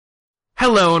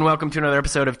Hello and welcome to another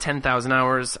episode of 10,000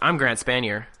 Hours. I'm Grant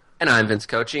Spanier. And I'm Vince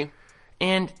Cochi.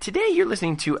 And today you're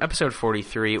listening to episode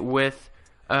 43 with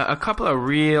a couple of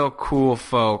real cool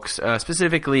folks,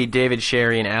 specifically David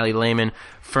Sherry and Allie Lehman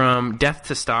from Death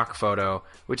to Stock Photo,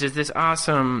 which is this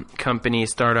awesome company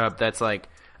startup that's like,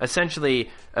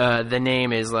 essentially the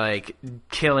name is like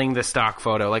killing the stock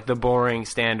photo, like the boring,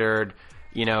 standard,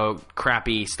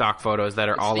 crappy stock photos that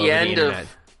are all over the internet.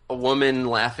 Of a woman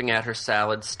laughing at her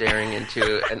salad, staring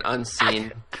into an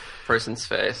unseen person's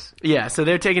face. Yeah, so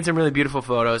they're taking some really beautiful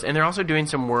photos, and they're also doing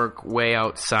some work way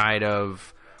outside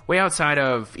of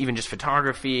even just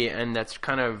photography, and that's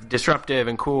kind of disruptive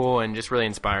and cool and just really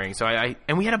inspiring. So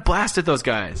and we had a blast with those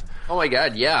guys. Oh my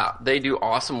God, yeah. They do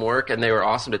awesome work, and they were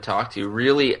awesome to talk to.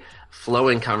 Really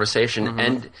flowing conversation. Mm-hmm.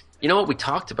 And you know what we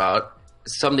talked about?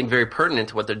 Something very pertinent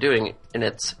to what they're doing, and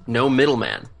it's no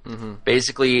middleman. Mm-hmm.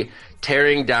 Basically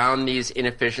tearing down these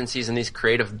inefficiencies and these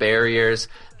creative barriers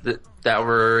that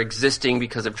were existing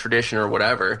because of tradition or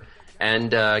whatever, and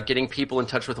getting people in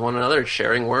touch with one another,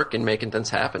 sharing work, and making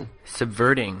things happen.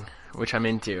 Subverting, which I'm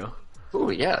into. Ooh,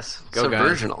 yes. Go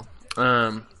Subversional.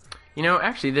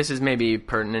 Actually, this is maybe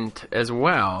pertinent as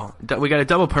well. We got a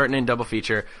double pertinent, double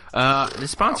feature. The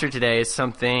sponsor today is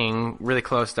something really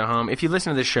close to home. If you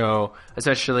listen to the show,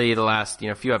 especially the last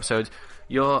few episodes,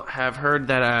 you'll have heard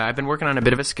that I've been working on a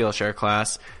bit of a Skillshare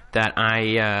class that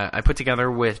I put together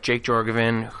with Jake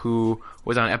Jorgevin, who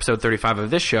was on episode 35 of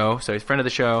this show. So he's a friend of the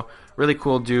show, really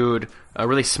cool dude, a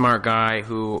really smart guy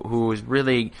who is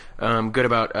really good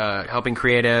about helping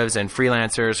creatives and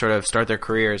freelancers sort of start their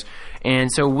careers.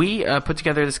 And so we put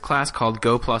together this class called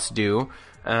Go Plus Do,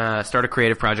 start a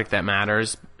creative project that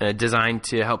matters, designed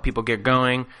to help people get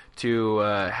going, to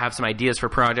have some ideas for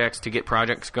projects, to get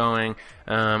projects going,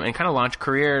 and kind of launch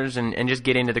careers and just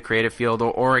get into the creative field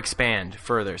or expand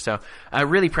further. So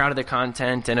really proud of the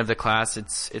content and of the class.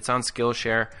 It's on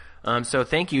Skillshare. So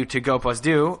thank you to Go Plus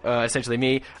Do, essentially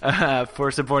me,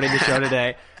 for supporting the show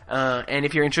today. And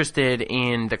if you're interested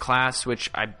in the class,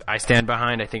 which I stand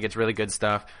behind, I think it's really good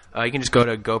stuff, you can just go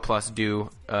to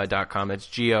goplusdo.com. That's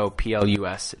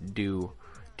GOPLUS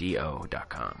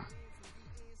do.com.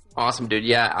 Awesome, dude.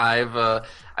 Yeah,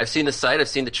 I've seen the site, I've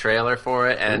seen the trailer for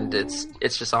it, and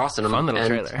it's just awesome. Fun little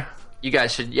trailer. You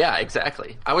guys should, yeah,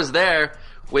 exactly. I was there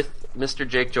with Mr.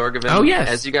 Jake Jorgevin. Oh yes,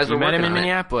 as you guys were met working him in on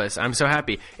Minneapolis. I'm so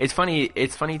happy. It's funny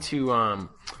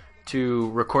to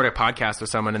record a podcast with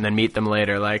someone and then meet them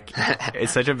later. Like,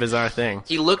 it's such a bizarre thing.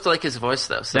 He looked like his voice,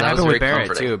 though, so that was happened very with Barrett,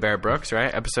 comforting. too. Barrett Brooks,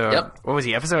 right? Yep. What was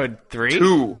he, episode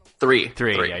 3? 3.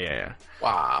 Yeah.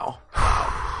 Wow.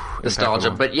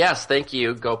 Nostalgia. But yes, thank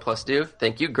you, Go Plus Do.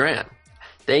 Thank you, Grant.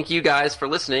 Thank you guys for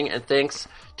listening, and thanks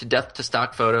to Death to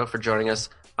Stock Photo for joining us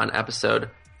on episode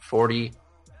 43?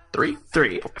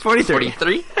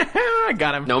 43? I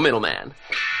got him. No middleman.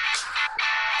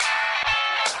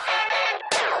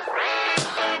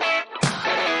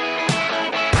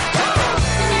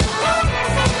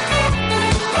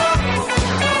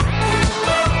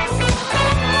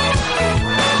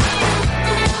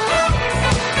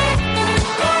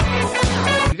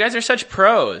 You guys are such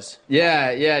pros.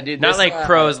 Yeah, dude. Not like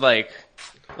pros like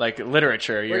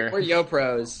literature. We're yo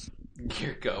pros.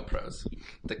 Your GoPros.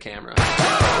 The camera.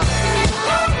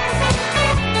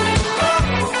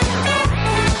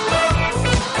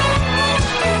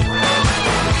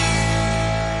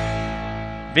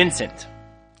 Vincent.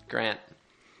 Grant.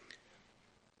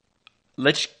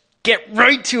 Let's get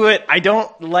right to it. I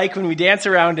don't like when we dance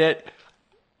around it.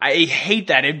 I hate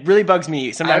that. It really bugs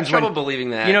me sometimes. I have trouble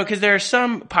believing that. Because there are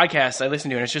some podcasts I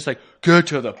listen to, and it's just like, get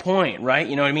to the point, right?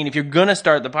 You know what I mean? If you're going to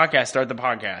start the podcast, start the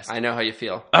podcast. I know how you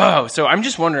feel. Oh, so I'm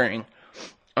just wondering,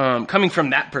 coming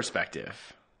from that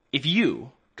perspective, if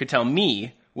you could tell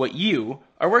me what you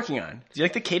are working on. Do you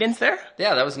like the cadence there?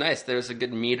 Yeah, that was nice. There was a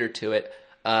good meter to it.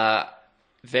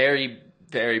 Very,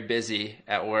 very busy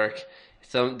at work.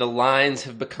 So the lines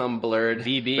have become blurred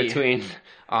between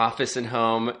office and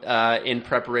home in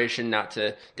preparation, not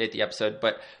to date the episode,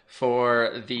 but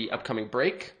for the upcoming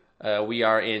break, we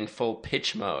are in full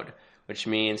pitch mode, which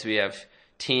means we have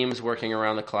teams working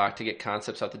around the clock to get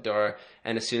concepts out the door,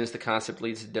 and as soon as the concept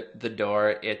leaves the door,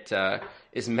 it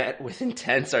is met with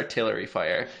intense artillery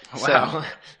fire. Wow. So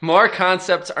more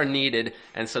concepts are needed,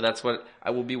 and so that's what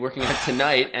I will be working on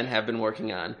tonight and have been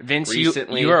working on Vince,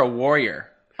 recently. you are a warrior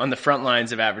on the front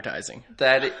lines of advertising.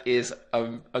 That is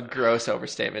a gross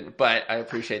overstatement, but I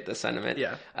appreciate the sentiment.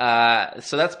 Yeah.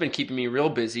 So that's been keeping me real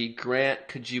busy. Grant,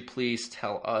 could you please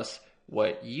tell us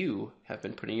what you have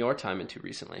been putting your time into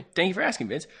recently? Thank you for asking,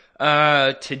 Vince.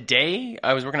 Today,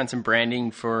 I was working on some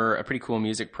branding for a pretty cool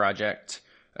music project,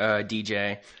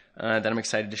 DJ. that I'm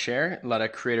excited to share. A lot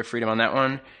of creative freedom on that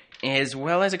one, as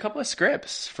well as a couple of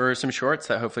scripts for some shorts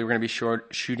that hopefully we're going to be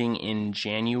shooting in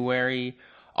January.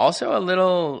 Also a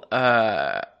little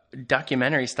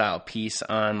documentary style piece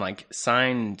on like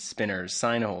sign spinners,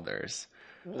 sign holders.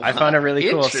 I found a really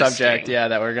cool subject,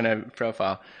 that we're going to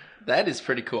profile. That is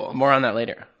pretty cool. More on that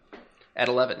later. At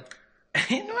 11.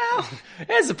 Well,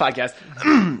 it's a podcast.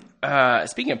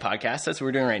 Speaking of podcasts, that's what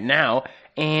we're doing right now.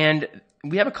 And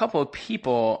we have a couple of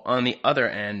people on the other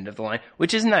end of the line,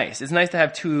 which is nice. It's nice to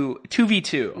have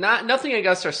 2v2. Nothing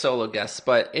against our solo guests,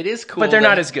 but it is cool. But they're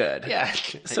not as good. Yeah.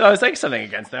 So I was like something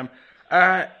against them.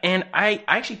 And I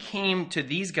actually came to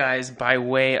these guys by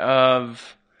way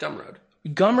of...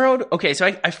 Gumroad. Okay, so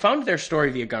I found their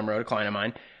story via Gumroad, a client of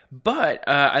mine. But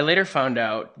I later found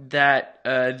out that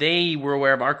they were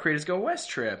aware of our Creators Go West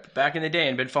trip back in the day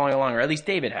and been following along, or at least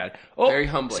David had. Oh, very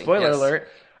humbling. Spoiler alert.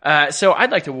 So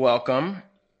I'd like to welcome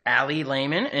Allie,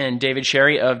 Lehman, and David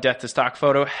Sherry of Death to Stock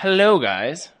Photo. Hello,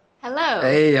 guys. Hello.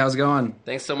 Hey, how's it going?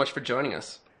 Thanks so much for joining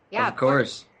us. Yeah, of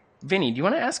course. Vinny, do you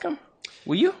want to ask him?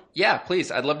 Will you? Yeah,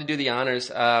 please. I'd love to do the honors.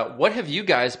 What have you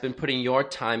guys been putting your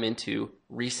time into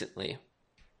recently?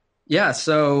 Yeah,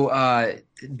 so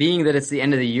being that it's the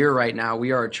end of the year right now,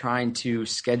 we are trying to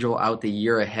schedule out the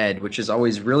year ahead, which is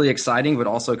always really exciting, but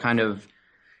also kind of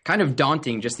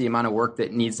daunting, just the amount of work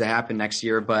that needs to happen next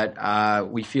year.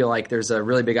 But we feel like there's a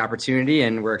really big opportunity,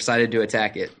 and we're excited to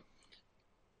attack it.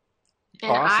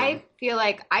 And awesome. I feel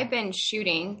like I've been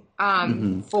shooting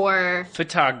for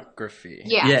photography.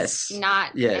 Yes.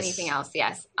 Not anything else.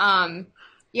 Yes.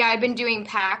 Yeah, I've been doing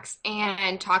packs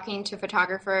and talking to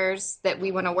photographers that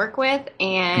we want to work with,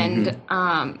 and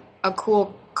a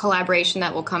cool collaboration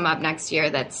that will come up next year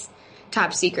that's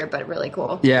top secret but really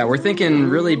cool. Yeah, we're thinking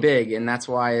really big, and that's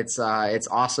why it's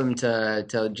awesome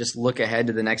to just look ahead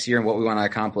to the next year and what we want to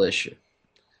accomplish.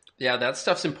 Yeah, that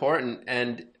stuff's important,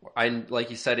 and like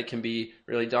you said, it can be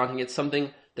really daunting. It's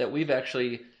something that we've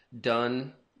actually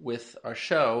done with our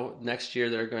show. Next year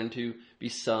there are going to be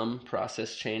some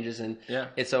process changes, and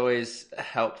it's always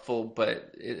helpful,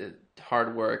 but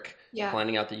hard work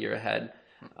planning out the year ahead.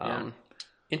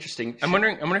 Interesting. I'm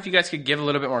wondering if you guys could give a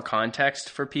little bit more context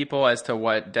for people as to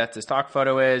what Death to Stock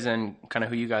Photo is and kind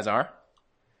of who you guys are.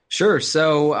 Sure.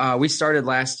 So we started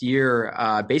last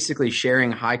year basically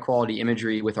sharing high quality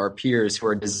imagery with our peers who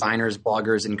are designers,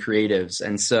 bloggers, and creatives.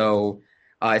 And so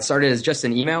it started as just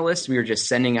an email list. We were just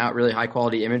sending out really high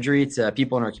quality imagery to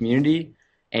people in our community.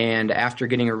 And after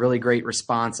getting a really great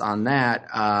response on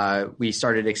that, we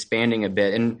started expanding a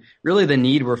bit. And really the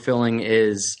need we're filling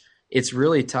is it's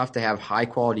really tough to have high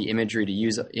quality imagery to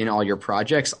use in all your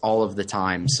projects all of the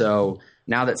time. So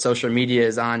now that social media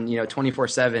is on,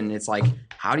 24/7, it's like,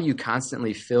 how do you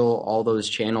constantly fill all those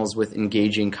channels with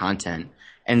engaging content?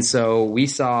 And so we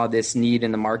saw this need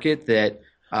in the market that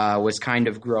was kind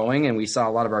of growing, and we saw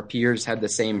a lot of our peers had the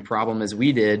same problem as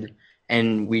we did.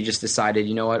 And we just decided,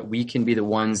 you know what, we can be the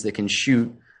ones that can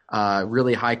shoot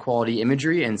really high quality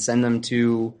imagery and send them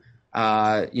to,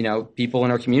 people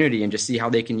in our community and just see how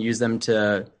they can use them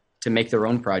to make their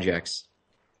own projects.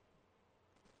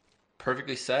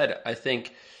 Perfectly said. I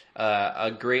think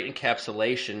a great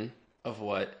encapsulation of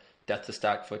what Death to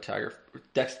Stock Photo.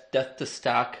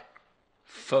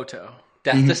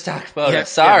 Sorry,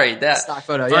 stock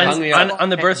photo. Yeah. On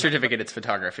the birth certificate, it's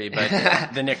photography, but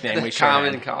the nickname we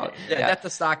common call it. Yeah, Death to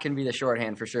Stock can be the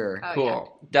shorthand for sure. Oh,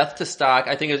 cool. Yeah. Death to Stock,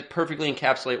 I think it perfectly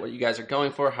encapsulate what you guys are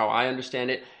going for, how I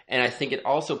understand it, and I think it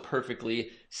also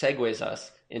perfectly segues us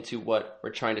into what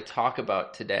we're trying to talk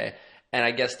about today. And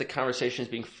I guess the conversation is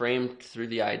being framed through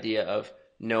the idea of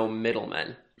no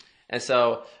middlemen. And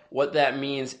so what that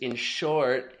means in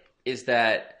short is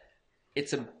that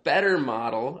it's a better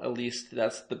model, at least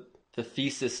that's the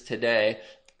thesis today,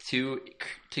 to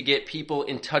get people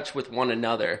in touch with one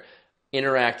another,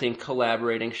 interacting,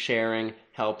 collaborating, sharing,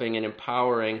 helping, and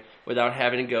empowering without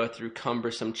having to go through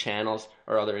cumbersome channels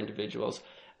or other individuals.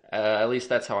 At least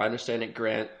that's how I understand it,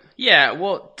 Grant. Yeah,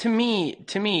 well, to me,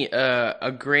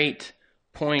 a great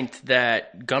point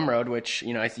that Gumroad, which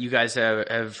you guys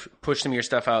have pushed some of your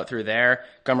stuff out through there.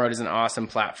 Gumroad is an awesome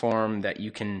platform that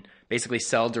you can basically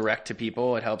sell direct to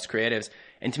people. It helps creatives.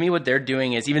 And to me, what they're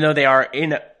doing is, even though they are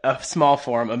in a small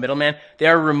form, a middleman, they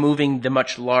are removing the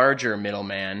much larger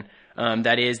middleman.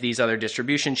 That is these other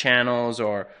distribution channels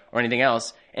or anything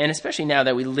else. And especially now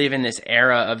that we live in this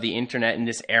era of the internet and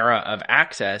this era of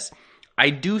access, I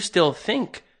do still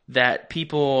think that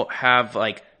people have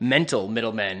like mental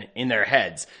middlemen in their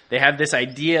heads. They have this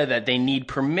idea that they need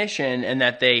permission and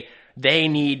that they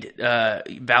need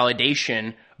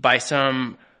validation by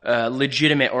some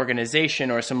legitimate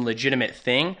organization or some legitimate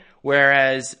thing,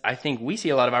 Whereas I think we see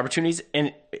a lot of opportunities,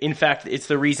 and in fact, it's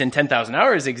the reason 10,000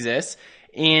 Hours exists,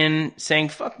 in saying,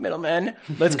 fuck middlemen,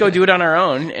 let's go do it on our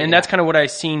own. And that's kind of what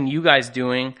I've seen you guys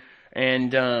doing.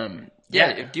 And do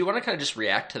you want to kind of just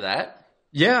react to that?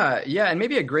 Yeah, and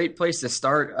maybe a great place to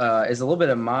start is a little bit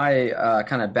of my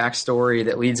kind of backstory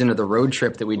that leads into the road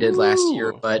trip that we did last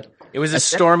year. But it was a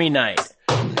stormy night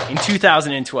in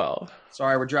 2012.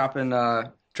 Sorry, we're dropping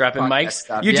mics.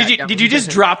 Stuff. Did you just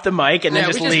drop the mic and then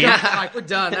just leave? We're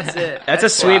done. That's it. That's a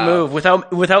sweet move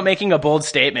without making a bold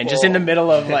statement. Just in the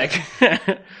middle of like.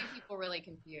 People really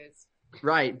confused.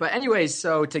 Right, but anyways,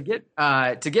 so to get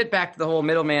back to the whole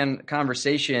middleman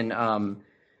conversation,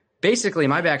 basically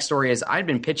my backstory is I'd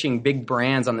been pitching big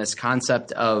brands on this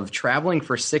concept of traveling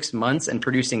for 6 months and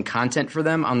producing content for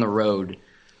them on the road.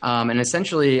 And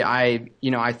essentially, I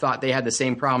thought they had the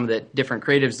same problem that different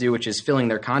creatives do, which is filling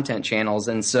their content channels.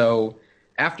 And so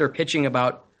after pitching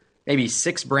about maybe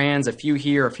 6 brands, a few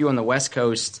here, a few on the West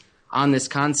Coast on this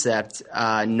concept,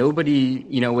 nobody,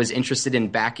 was interested in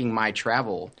backing my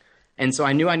travel. And so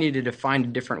I knew I needed to find a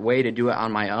different way to do it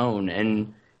on my own.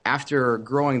 And after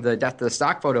growing the Death of the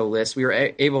Stock Photo list, we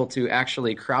were able to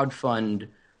actually crowdfund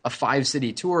a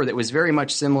 5-city tour that was very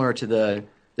much similar to the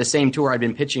same tour I'd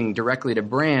been pitching directly to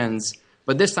brands,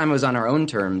 but this time it was on our own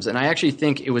terms. And I actually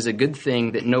think it was a good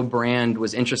thing that no brand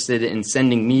was interested in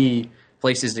sending me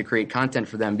places to create content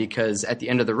for them, because at the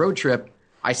end of the road trip,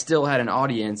 I still had an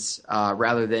audience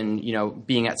rather than,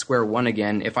 being at square one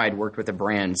again if I had worked with a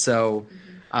brand. So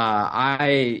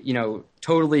I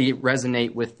totally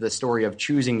resonate with the story of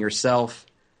choosing yourself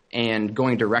and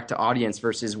going direct to audience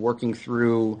versus working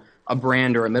through a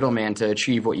brand or a middleman to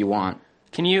achieve what you want.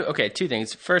 Two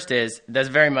things. First is, that's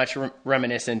very much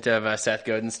reminiscent of a Seth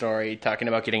Godin story talking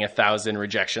about getting 1,000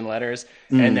 rejection letters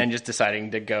and then just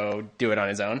deciding to go do it on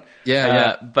his own.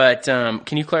 Yeah. But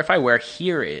can you clarify where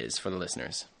here is for the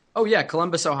listeners? Oh, yeah,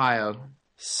 Columbus, Ohio.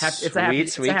 Sweet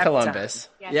Columbus.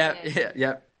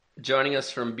 Yeah. Joining us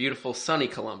from beautiful, sunny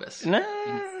Columbus.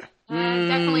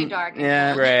 Definitely dark.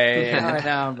 Yeah. Right. Right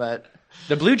now, but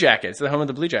the Blue Jackets, the home of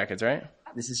the Blue Jackets, right?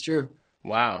 This is true.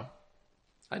 Wow.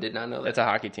 I did not know that. That's a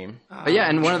hockey team. But yeah,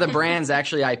 and one of the brands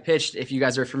actually I pitched, if you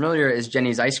guys are familiar, is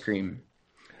Jenny's Ice Cream.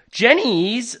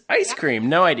 Jenny's Ice Cream?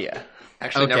 No idea.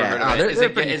 Actually, never heard of it. Is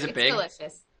it big? It's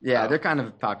delicious. Yeah, they're kind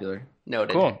of popular.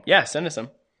 Noted. Cool. Yeah, send us some.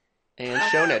 And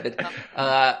show noted.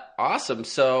 Awesome.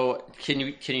 So can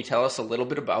you tell us a little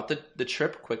bit about the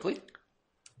trip quickly?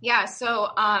 Yeah, so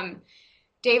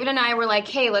David and I were like,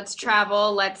 hey, let's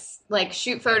travel. Let's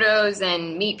shoot photos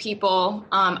and meet people.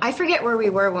 I forget where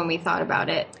we were when we thought about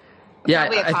it. Yeah,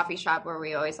 probably a coffee shop where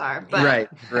we always are. But,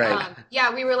 right.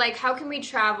 Yeah, we were like, how can we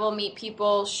travel, meet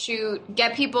people, shoot,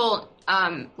 get people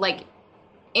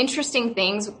interesting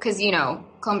things? Because,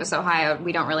 Columbus, Ohio,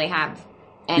 we don't really have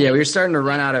any. Yeah, we were starting to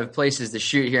run out of places to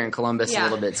shoot here in Columbus a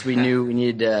little bit. So we knew we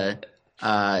needed to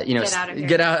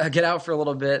get out for a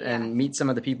little bit and meet some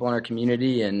of the people in our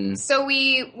community. And so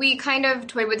we kind of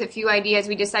toyed with a few ideas.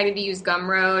 We decided to use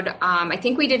Gumroad. I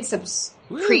think we did some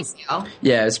pre-sale.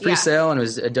 Yeah, it was pre-sale and it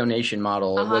was a donation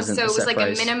model. It wasn't so it was like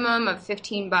price. A minimum of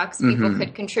 $15. People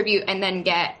could contribute and then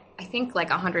get, I think,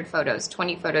 100 photos,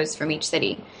 20 photos from each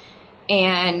city.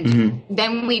 And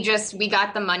then we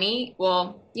got the money.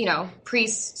 Well,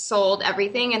 pre-sold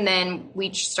everything, and then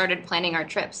we started planning our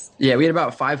trips. Yeah, we had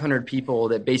about 500 people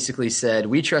that basically said,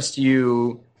 we trust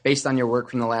you based on your work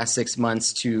from the last 6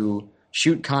 months to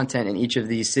shoot content in each of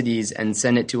these cities and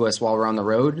send it to us while we're on the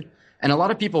road. And a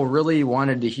lot of people really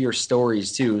wanted to hear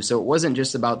stories too. So it wasn't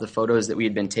just about the photos that we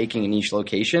had been taking in each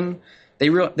location. They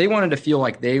wanted to feel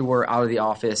like they were out of the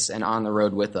office and on the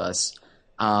road with us.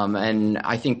 And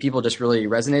I think people just really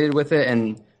resonated with it,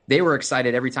 and they were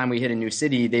excited every time we hit a new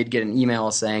city. They'd get an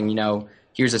email saying,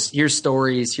 here's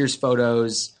stories, here's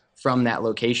photos from that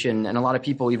location. And a lot of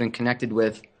people even connected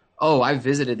with, oh, I've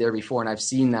visited there before and I've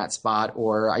seen that spot,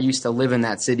 or I used to live in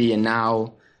that city and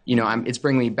now, it's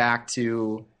bringing me back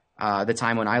to the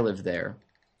time when I lived there.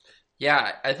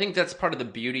 Yeah, I think that's part of the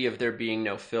beauty of there being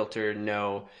no filter,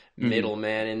 no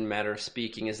middleman in matter of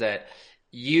speaking, is that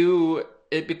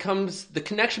the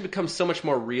connection becomes so much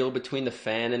more real between the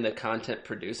fan and the content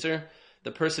producer.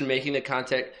 The person making the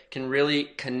content can really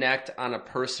connect on a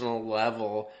personal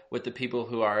level with the people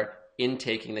who are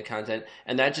intaking the content,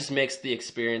 and that just makes the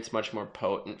experience much more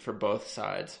potent for both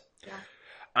sides. Yeah.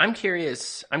 I'm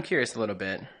curious a little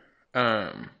bit.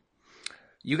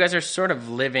 You guys are sort of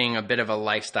living a bit of a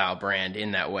lifestyle brand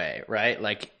in that way, right?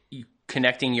 Like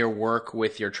connecting your work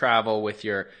with your travel, with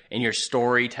your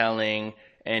storytelling,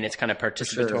 and it's kind of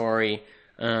participatory.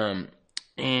 Sure.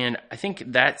 And I think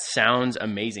that sounds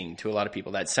amazing to a lot of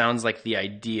people. That sounds like the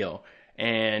ideal.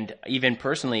 And even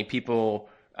personally, people,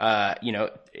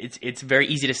 it's very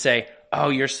easy to say, oh,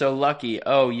 you're so lucky.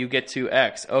 Oh, you get to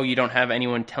X. Oh, you don't have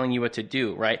anyone telling you what to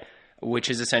do, right? Which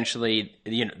is essentially,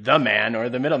 the man or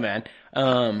the middleman.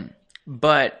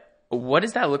 But what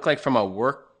does that look like from a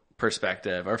work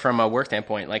perspective or from a work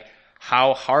standpoint? Like,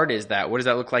 how hard is that? What does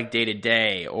that look like day to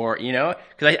day? Or,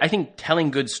 because I think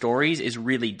telling good stories is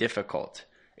really difficult.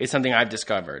 It's something I've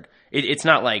discovered. It's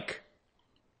not like,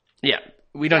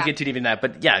 we don't get too deep in that,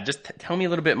 but just tell me a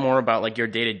little bit more about like your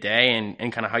day to day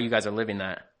and kind of how you guys are living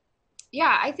that.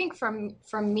 Yeah, I think from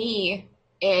me,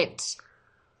 it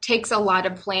takes a lot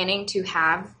of planning to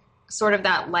have sort of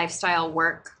that lifestyle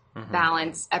work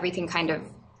balance. Everything kind of,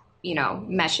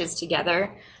 meshes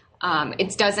together.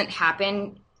 It doesn't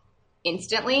happen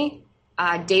instantly.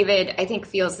 David, I think,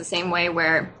 feels the same way,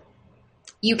 where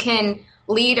you can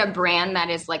lead a brand that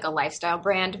is like a lifestyle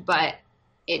brand, but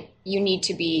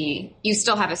you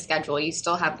still have a schedule, you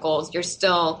still have goals, you're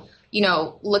still,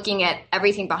 looking at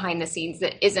everything behind the scenes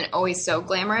that isn't always so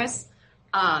glamorous.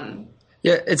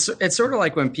 It's sort of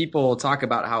like when people talk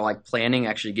about how like planning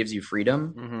actually gives you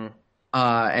freedom.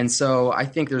 And so I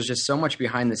think there's just so much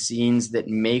behind the scenes that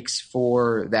makes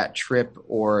for that trip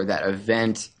or that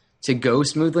event to go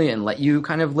smoothly and let you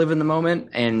kind of live in the moment.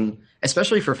 And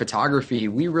especially for photography,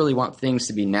 we really want things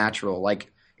to be natural.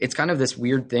 Like, it's kind of this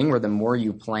weird thing where the more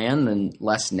you plan, the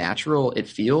less natural it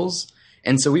feels.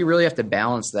 And so we really have to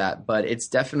balance that. But it's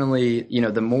definitely,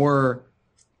 the more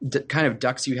kind of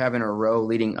ducks you have in a row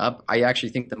leading up, I actually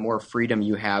think the more freedom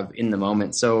you have in the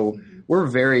moment. So we're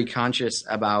very conscious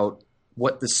about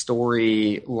what the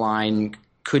storyline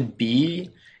could be.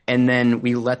 And then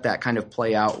we let that kind of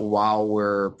play out while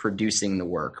we're producing the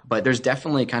work. But there's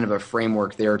definitely kind of a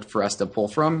framework there for us to pull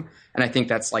from. And I think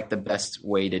that's like the best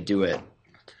way to do it.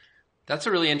 That's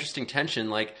a really interesting tension.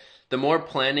 Like, the more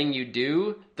planning you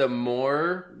do, the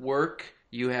more work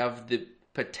you have the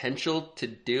potential to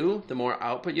do, the more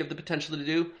output you have the potential to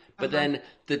do. But then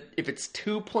if it's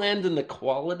too planned, then the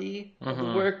quality of the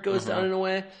work goes down in a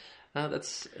way.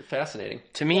 That's fascinating.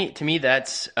 To me,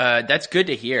 that's good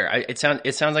to hear. It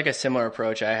sounds like a similar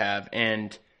approach I have.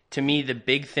 And to me, the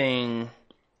big thing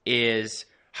is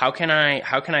how can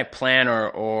I plan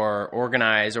or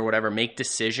organize or whatever, make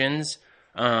decisions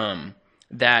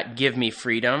that give me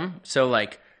freedom. So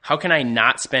like, how can I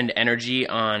not spend energy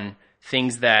on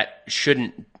things that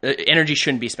energy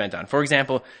shouldn't be spent on? For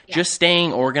example, just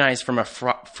staying organized from a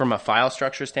file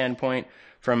structure standpoint,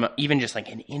 from even just like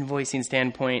an invoicing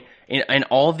standpoint, and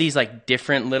all of these like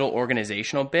different little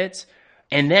organizational bits.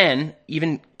 And then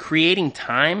even creating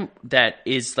time that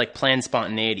is like planned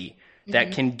spontaneity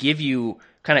that can give you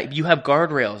you have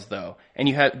guardrails though. And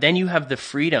you have the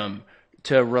freedom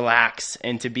to relax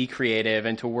and to be creative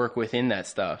and to work within that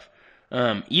stuff.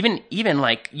 Even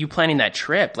like you planning that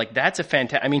trip, like that's a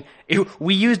fantastic. I mean,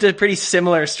 we used a pretty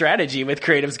similar strategy with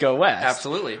Creatives Go West.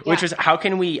 Absolutely, which was how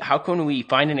can we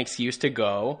find an excuse to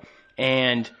go?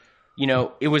 And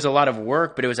it was a lot of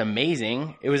work, but it was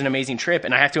amazing. It was an amazing trip,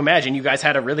 and I have to imagine you guys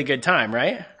had a really good time,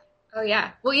 right? Oh yeah.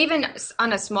 Well, even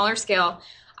on a smaller scale,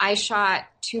 I shot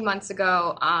 2 months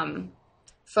ago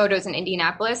photos in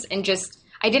Indianapolis, and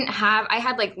I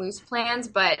had like loose plans,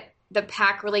 but the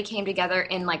pack really came together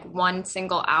in like 1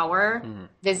 single hour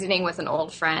visiting with an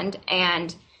old friend.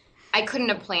 And I couldn't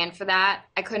have planned for that.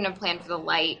 I couldn't have planned for the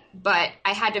light, but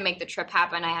I had to make the trip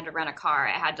happen. I had to rent a car.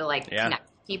 I had to connect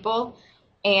with people.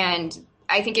 And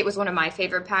I think it was one of my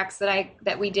favorite packs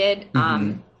that we did.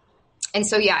 And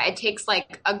so, it takes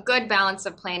like a good balance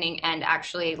of planning and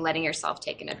actually letting yourself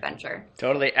take an adventure.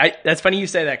 Totally. That's funny you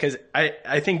say that, because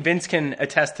I think Vince can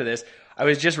attest to this. I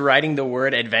was just writing the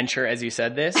word adventure as you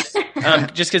said this,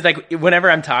 just because like whenever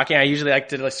I'm talking, I usually like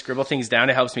to scribble things down.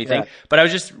 It helps me think. But I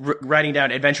was just writing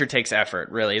down adventure takes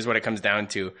effort, really, is what it comes down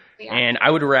to. Yeah. And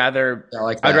I would rather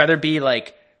be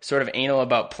like sort of anal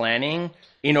about planning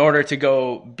in order to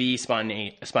go be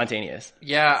spontaneous.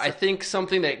 Yeah, I think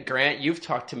something that Grant, you've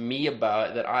talked to me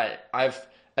about that I've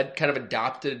kind of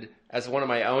adopted as one of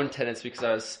my own tenets because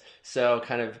I was so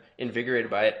kind of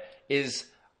invigorated by it is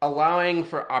allowing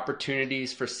for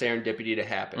opportunities for serendipity to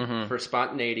happen, for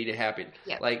spontaneity to happen.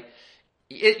 Yep. Like,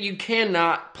 you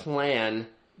cannot plan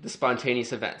the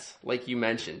spontaneous events, like you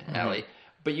mentioned, Allie,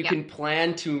 but you can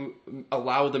plan to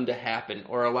allow them to happen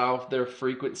or allow their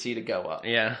frequency to go up.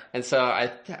 Yeah. And so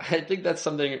I think that's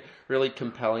something really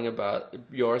compelling about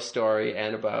your story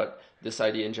and about this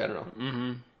idea in general.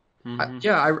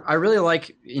 I really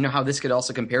like, how this could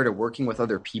also compare to working with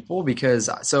other people, because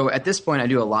so at this point I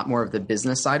do a lot more of the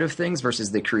business side of things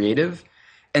versus the creative.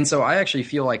 And so I actually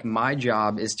feel like my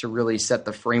job is to really set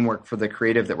the framework for the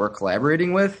creative that we're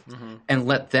collaborating with and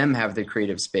let them have the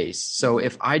creative space. So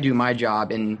if I do my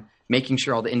job in making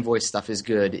sure all the invoice stuff is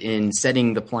good, in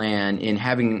setting the plan, in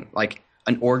having like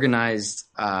an organized,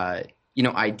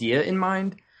 idea in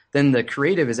mind, then the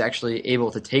creative is actually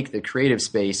able to take the creative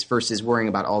space versus worrying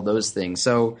about all those things.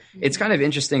 So it's kind of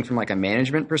interesting from like a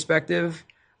management perspective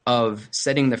of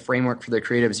setting the framework for the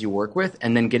creatives you work with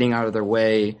and then getting out of their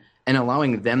way and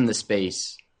allowing them the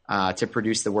space to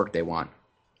produce the work they want.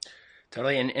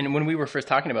 Totally. And when we were first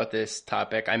talking about this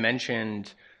topic, I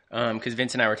mentioned, because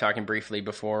Vince and I were talking briefly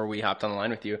before we hopped on the line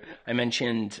with you, I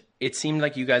mentioned it seemed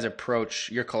like you guys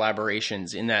approach your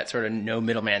collaborations in that sort of no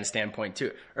middleman standpoint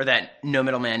too, or that no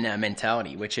middleman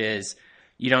mentality, which is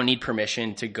you don't need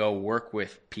permission to go work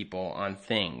with people on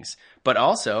things. But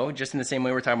also, just in the same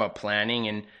way we're talking about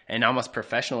planning and almost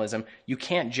professionalism, you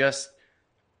can't just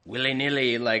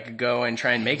willy-nilly like go and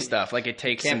try and make stuff. Like it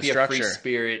takes some structure. Can't be a free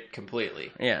spirit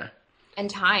completely. Yeah. And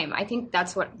time. I think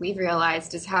that's what we've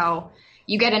realized is how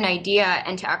you get an idea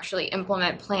and to actually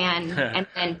implement, plan, and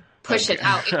then push it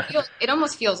out. It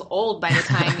almost feels old by the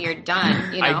time you're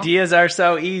done. You know? Ideas are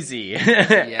so easy.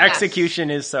 Execution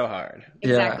is so hard.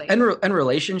 Exactly. Yeah. And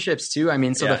relationships too. I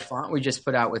mean, so the font we just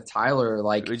put out with Tyler,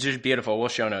 like, it was just beautiful. We'll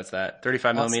show notes that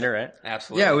 35 millimeter, right?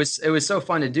 Absolutely. Yeah, it was so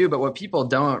fun to do. But what people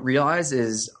don't realize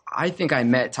is I think I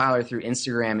met Tyler through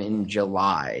Instagram in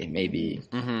July, maybe.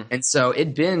 And so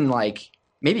it'd been like,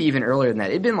 maybe even earlier than that.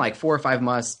 It'd been like 4 or 5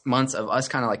 months of us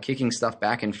kind of like kicking stuff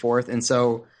back and forth. And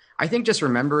so I think just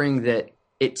remembering that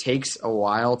it takes a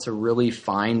while to really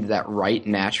find that right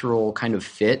natural kind of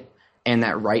fit and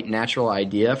that right natural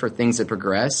idea for things that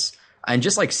progress, and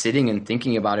just like sitting and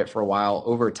thinking about it for a while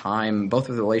over time, both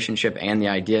with the relationship and the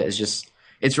idea is just,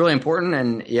 it's really important.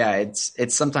 And yeah,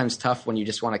 it's sometimes tough when you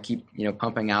just want to keep,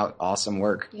 pumping out awesome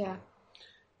work. Yeah.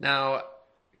 Now,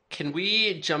 can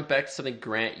we jump back to something,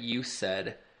 Grant, you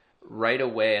said right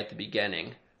away at the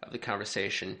beginning of the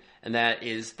conversation, and that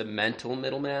is the mental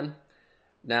middleman.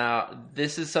 Now,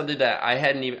 this is something that I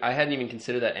hadn't even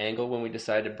considered that angle when we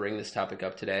decided to bring this topic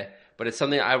up today, but it's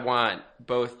something I want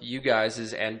both you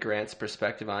guys' and Grant's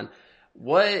perspective on.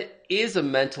 What is a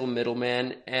mental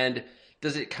middleman, and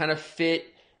does it kind of fit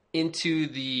into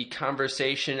the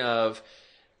conversation of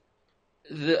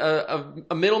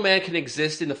a middleman can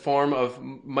exist in the form of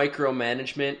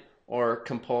micromanagement or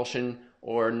compulsion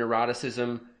or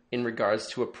neuroticism in regards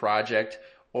to a project,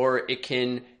 or it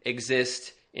can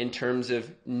exist in terms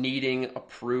of needing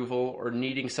approval or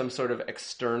needing some sort of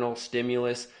external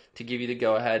stimulus to give you the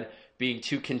go-ahead, being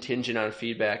too contingent on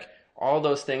feedback. All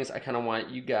those things I kind of want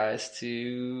you guys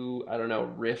to,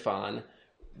 riff on.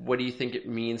 What do you think it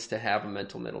means to have a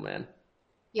mental middleman?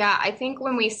 Yeah, I think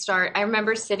when we start, I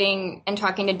remember sitting and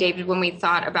talking to David when we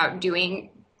thought about doing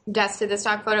Desk to the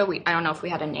Stock Photo. I don't know if we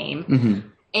had a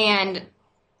name. And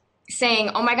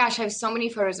saying, oh my gosh, I have so many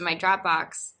photos in my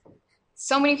Dropbox.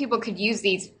 So many people could use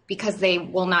these because they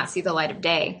will not see the light of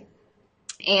day.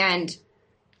 And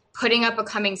putting up a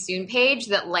coming soon page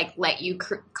that let you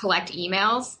collect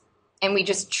emails. And we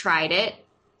just tried it.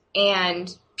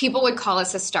 And people would call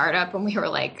us a startup, and we were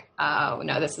like, oh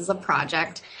no, this is a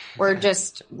project. We're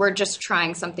just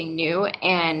trying something new.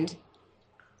 And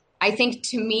I think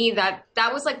to me that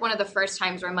was like one of the first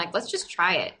times where I'm like, let's just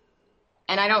try it.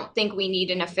 And I don't think we need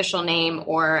an official name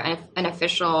or an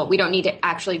official, we don't need to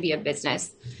actually be a business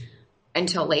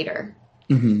until later.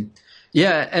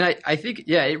 Yeah. And I think,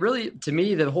 it really, to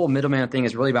me, the whole middleman thing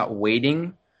is really about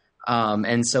waiting.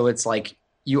 And so it's like,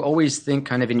 you always think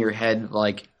kind of in your head,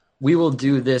 like, we will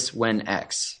do this when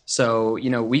X. So,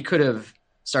 we could have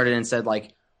started and said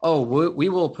like, oh, we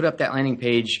will put up that landing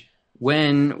page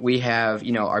when we have,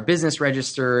 our business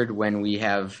registered, when we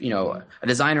have, a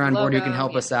designer on board who can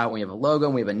help us out, when we have a logo,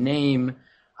 and we have a name,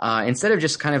 instead of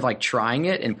just kind of like trying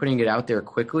it and putting it out there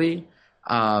quickly.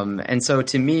 And so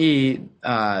to me,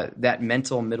 that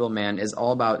mental middleman is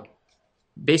all about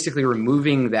basically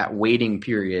removing that waiting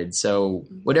period. So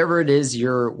whatever it is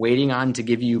you're waiting on to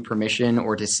give you permission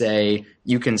or to say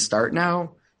you can start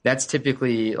now, that's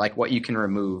typically like what you can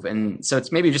remove. And so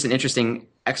it's maybe just an interesting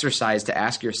exercise to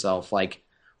ask yourself, like,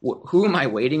 who am I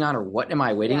waiting on, or what am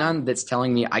I waiting on that's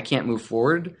telling me I can't move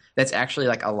forward? That's actually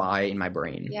like a lie in my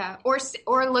brain. Yeah. Or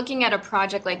looking at a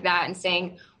project like that and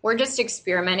saying, we're just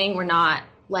experimenting. We're not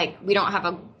like, we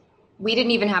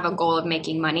didn't even have a goal of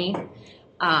making money.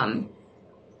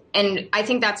 And I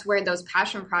think that's where those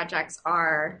passion projects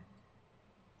are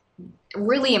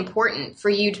really important for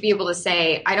you to be able to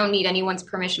say, I don't need anyone's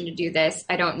permission to do this.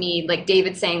 I don't need, like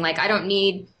David saying, like, I don't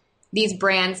need these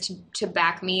brands to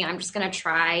back me. I'm just going to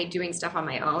try doing stuff on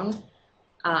my own.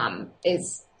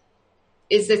 is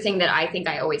the thing that I think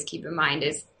I always keep in mind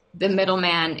is the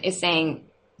middleman is saying,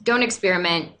 don't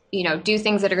experiment, do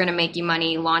things that are going to make you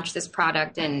money, launch this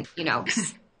product and,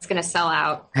 it's going to sell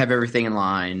out. Have everything in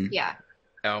line. Yeah.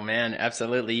 Oh man,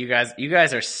 absolutely. You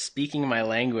guys are speaking my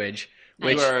language.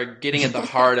 Which you are getting at the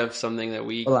heart of something that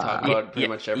we talk about pretty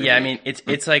much every week. Yeah, I mean,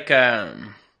 it's like, I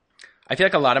feel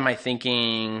like a lot of my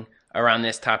thinking around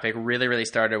this topic really, really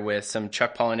started with some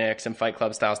Chuck Palahniuk, some Fight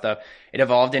Club style stuff. It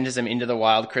evolved into some Into the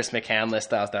Wild, Chris McCandless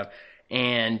style stuff,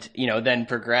 and, then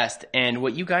progressed. And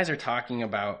what you guys are talking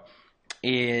about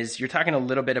is you're talking a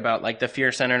little bit about like the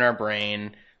fear center in our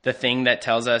brain, the thing that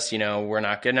tells us, we're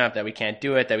not good enough, that we can't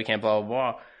do it, that we can't blah, blah,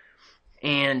 blah.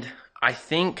 And I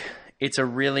think it's a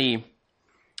really,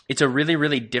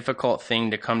 really difficult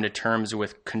thing to come to terms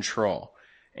with control.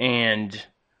 And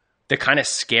the kind of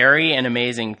scary and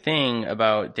amazing thing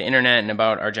about the internet and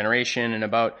about our generation and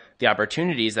about the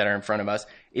opportunities that are in front of us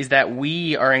is that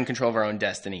we are in control of our own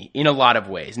destiny in a lot of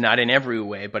ways, not in every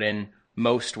way, but in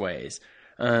most ways.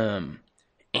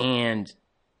 And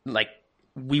like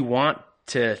we want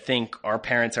to think our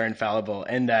parents are infallible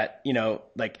and that,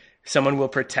 like someone will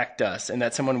protect us and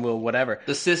that someone will whatever.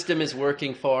 The system is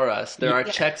working for us. There are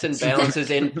checks and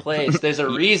balances in place. There's a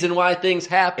reason why things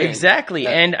happen. Exactly.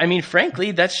 And I mean,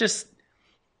 frankly, that's just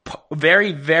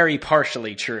very, very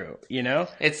partially true,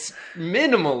 It's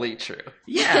minimally true.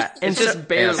 Yeah. And it's just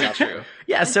barely true.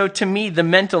 Yeah. So to me, the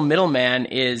mental middleman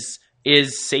is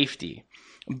safety.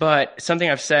 But something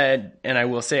I've said, and I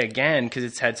will say again, because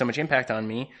it's had so much impact on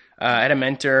me, I had a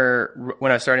mentor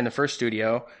when I was starting the first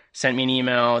studio, sent me an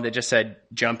email that just said,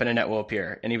 jump and a net will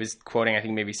appear. And he was quoting, I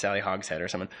think maybe Sally Hogshead or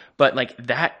someone. But like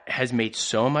that has made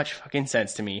so much fucking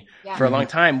sense to me for a long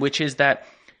time, which is that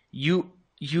you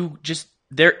just,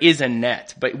 there is a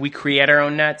net, but we create our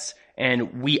own nets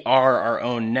and we are our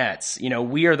own nets.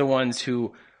 We are the ones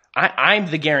who, I'm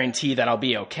the guarantee that I'll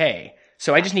be okay.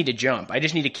 So I just need to jump. I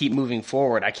just need to keep moving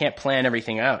forward. I can't plan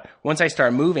everything out. Once I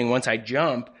start moving, once I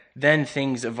jump, then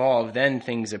things evolve, then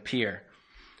things appear.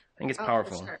 I think it's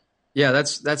powerful. For sure. Yeah,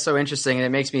 that's so interesting, and it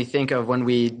makes me think of when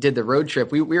we did the road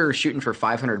trip. We were shooting for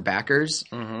 500 backers,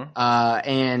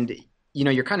 and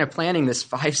you're kind of planning this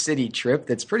 5-city trip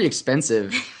that's pretty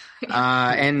expensive.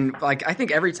 And like I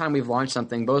think every time we've launched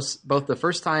something, both the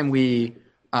first time we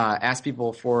asked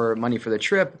people for money for the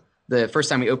trip, the first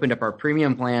time we opened up our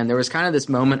premium plan, there was kind of this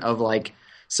moment of like,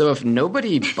 so if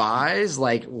nobody buys,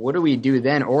 like, what do we do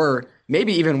then? Or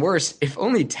maybe even worse, if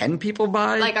only 10 people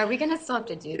buy, like, are we going to still have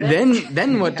to do this?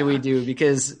 Then what do we do?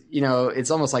 Because,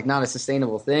 it's almost like not a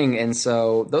sustainable thing. And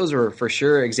so those were for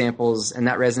sure examples. And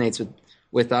that resonates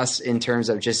with us in terms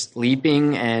of just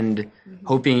leaping and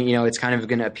hoping, it's kind of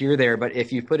going to appear there. But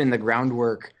if you put in the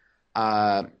groundwork,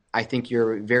 I think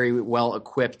you're very well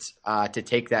equipped to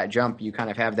take that jump. You kind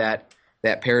of have that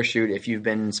parachute if you've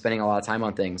been spending a lot of time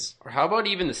on things. Or how about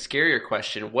even the scarier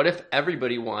question? What if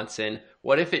everybody wants in?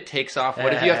 What if it takes off?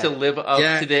 What if you have to live up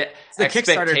to the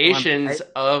expectations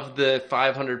of the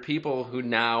 500 people who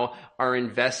now are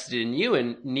invested in you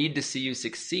and need to see you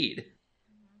succeed?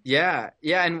 Yeah.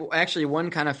 And actually one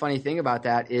kind of funny thing about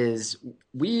that is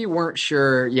we weren't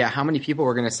sure, how many people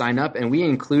were going to sign up. And we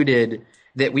included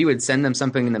that we would send them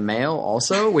something in the mail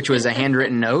also, which was a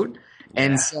handwritten note.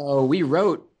 And so we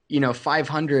wrote,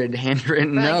 500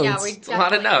 handwritten notes. Yeah, it's a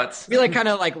lot of notes. We kind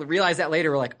of realized that later.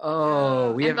 We're like,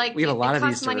 we have a lot of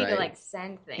these to write. It costs money to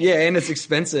send things. Yeah, and it's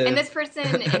expensive. And this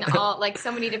person in all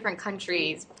so many different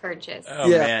countries purchased. Oh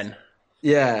man.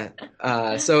 Yeah.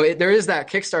 So there is that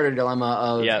Kickstarter dilemma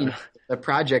of a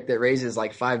project that raises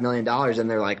like $5 million, and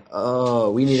they're like,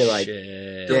 oh, we need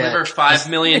to deliver $5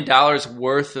 million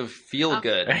worth of feel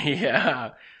good. Yeah.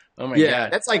 Oh my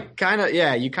God. That's like kind of,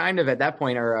 you kind of at that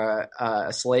point are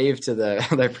a slave to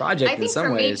the project in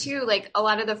some ways. I think for me too, like a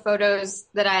lot of the photos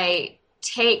that I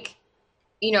take,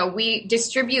 we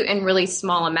distribute in really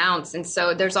small amounts. And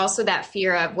so there's also that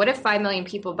fear of what if 5 million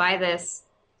people buy this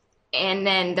and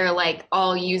then they're like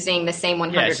all using the same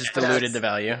 100 it's just diluted the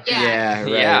value. Yeah.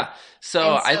 Right. Yeah.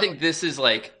 So I think this is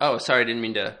like, sorry, I didn't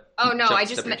mean to. Oh no, I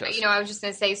just meant, I was just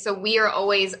going to say, so we are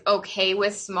always okay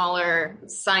with smaller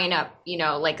sign up,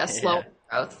 like a slow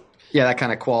growth. Yeah, that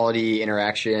kind of quality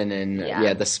interaction and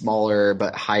the smaller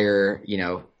but higher,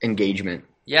 engagement.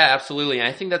 Yeah, absolutely.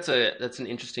 I think that's an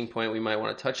interesting point we might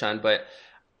want to touch on, but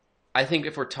I think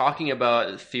if we're talking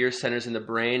about fear centers in the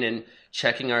brain and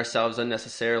checking ourselves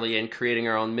unnecessarily and creating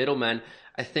our own middlemen,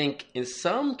 I think in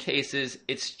some cases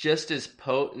it's just as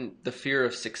potent, the fear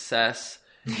of success,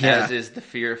 as is the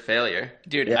fear of failure.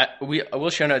 Dude, we'll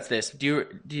show notes this. Do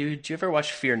you ever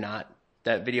watch Fear Not,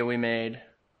 that video we made?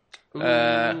 Ooh,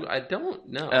 I don't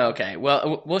know. Okay,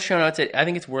 well, we'll show notes it. I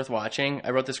think it's worth watching.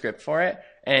 I wrote the script for it,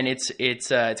 and it's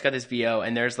got this VO,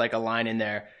 and there's like a line in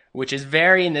there which is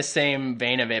very in the same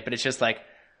vein of it, but it's just like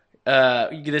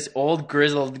this old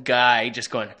grizzled guy just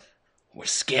going, "We're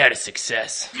scared of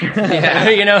success." Yeah.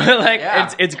 You know, like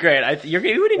it's great.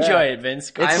 You would enjoy it,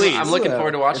 Vince. I'm looking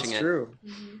forward to watching it. True.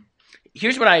 Mm-hmm.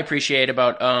 Here's what I appreciate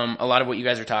about a lot of what you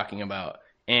guys are talking about,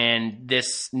 and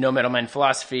this no middleman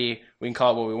philosophy. We can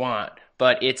call it what we want,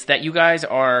 but it's that you guys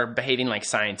are behaving like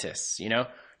scientists. You know,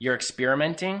 you're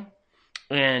experimenting,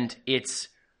 and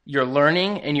you're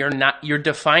learning, and you're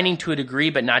defining to a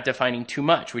degree, but not defining too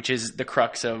much, which is the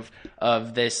crux of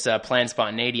this planned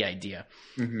spontaneity idea.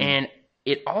 Mm-hmm. And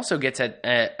it also gets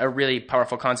at a really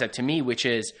powerful concept to me, which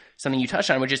is something you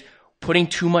touched on, which is putting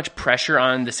too much pressure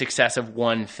on the success of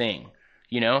one thing,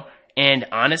 you know? And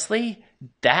honestly,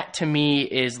 that to me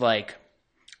is like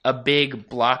a big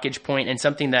blockage point and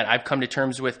something that I've come to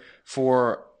terms with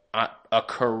for a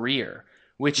career,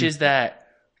 which is that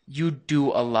you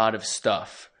do a lot of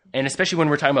stuff. And especially when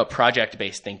we're talking about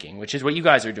project-based thinking, which is what you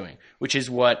guys are doing, which is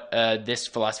what this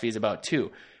philosophy is about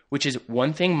too, which is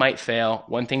one thing might fail,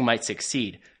 one thing might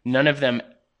succeed. None of them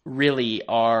really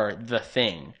are the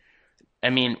thing. I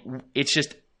mean, it's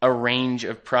just a range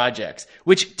of projects,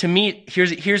 which to me,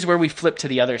 here's where we flip to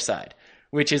the other side,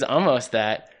 which is almost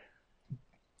that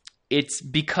it's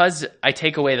because I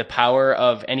take away the power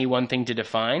of any one thing to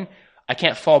define, I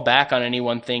can't fall back on any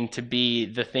one thing to be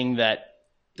the thing that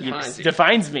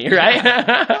defines me,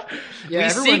 right? We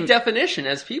seek definition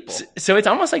as people. So it's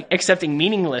almost like accepting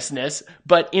meaninglessness,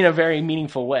 but in a very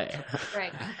meaningful way.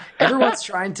 Right. Everyone's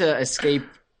trying to escape.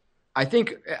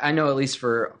 I know at least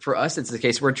for us it's the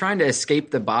case. We're trying to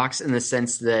escape the box in the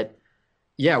sense that,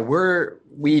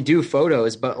 we do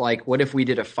photos, but like, what if we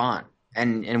did a font?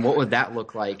 And what would that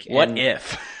look like? What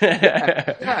if?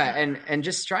 and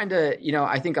just trying to,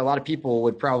 I think a lot of people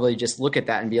would probably just look at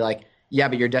that and be like, yeah,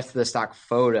 but you're death to the stock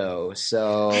photo,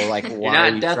 so like, why you're are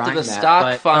you not death to the that?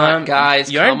 stock font,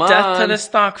 guys. You're death to the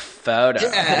stock photo.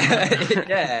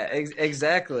 Yeah,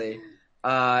 exactly.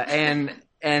 And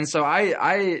so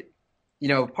I,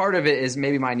 part of it is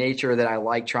maybe my nature that I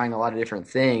like trying a lot of different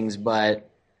things, but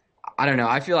I don't know.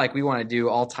 I feel like we want to do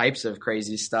all types of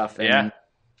crazy stuff,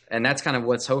 and that's kind of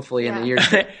what's hopefully in the years.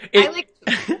 I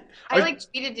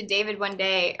tweeted to David one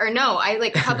day, or no,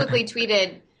 I publicly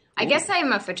tweeted. I guess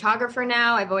I'm a photographer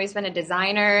now. I've always been a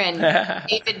designer, and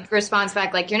David responds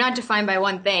back like, "You're not defined by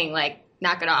one thing. Like,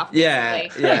 knock it off."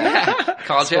 Basically. Yeah.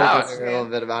 Called you out a little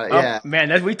bit about it.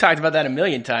 Man, we talked about that a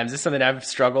million times. It's something I've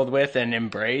struggled with and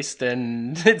embraced,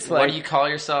 and it's like, what do you call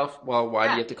yourself? Well, why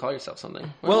do you have to call yourself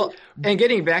something? Well, and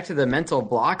getting back to the mental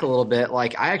block a little bit,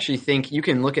 like I actually think you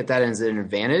can look at that as an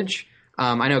advantage.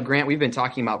 I know, Grant, we've been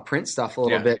talking about print stuff a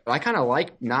little bit, but I kind of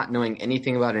like not knowing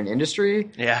anything about an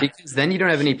industry because then you don't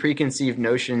have any preconceived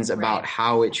notions about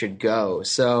how it should go.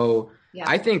 So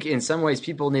I think in some ways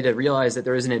people need to realize that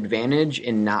there is an advantage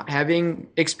in not having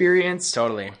experience.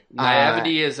 Totally.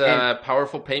 Naivety is a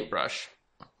powerful paintbrush.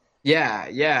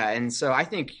 Yeah. And so I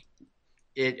think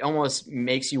it almost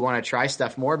makes you want to try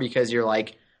stuff more because you're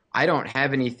like, I don't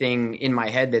have anything in my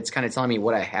head that's kind of telling me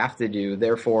what I have to do.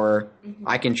 Therefore,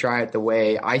 I can try it the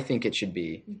way I think it should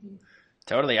be.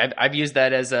 Totally. I've used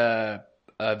that as a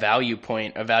value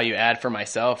point, a value add for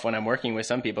myself when I'm working with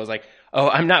some people. It's like, oh,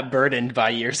 I'm not burdened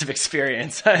by years of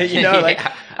experience.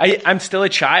 I'm still a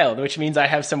child, which means I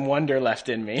have some wonder left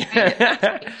in me.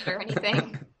 Or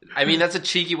anything. I mean, that's a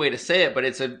cheeky way to say it, but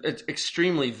it's an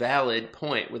extremely valid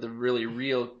point with a really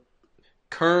real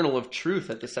kernel of truth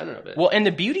at the center of it. Well, and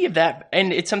the beauty of that,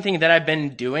 and it's something that I've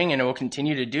been doing and will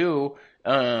continue to do,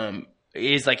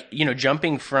 is like,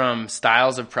 jumping from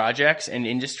styles of projects and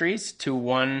industries to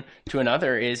one to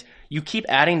another is you keep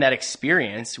adding that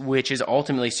experience, which is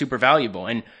ultimately super valuable.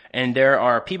 And there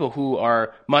are people who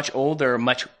are much older,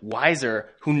 much wiser,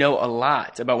 who know a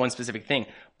lot about one specific thing.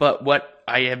 But what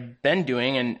I have been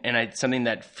doing, and something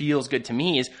that feels good to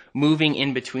me, is moving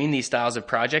in between these styles of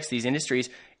projects, these industries.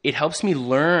 It helps me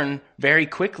learn very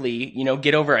quickly,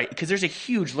 get over it, because there's a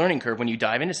huge learning curve when you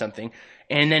dive into something.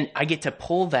 And then I get to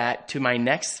pull that to my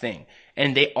next thing,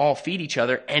 and they all feed each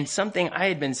other. And something I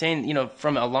had been saying,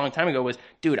 from a long time ago was,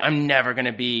 dude, I'm never going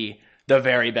to be the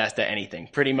very best at anything.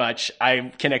 Pretty much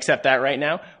I can accept that right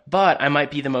now, but I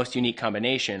might be the most unique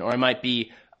combination, or I might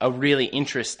be a really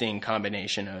interesting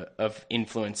combination of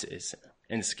influences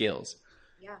and skills.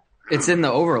 It's in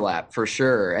the overlap for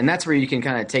sure. And that's where you can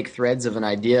kind of take threads of an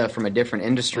idea from a different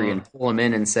industry and pull them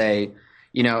in and say,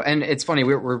 and it's funny,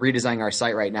 we're redesigning our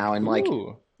site right now. And like,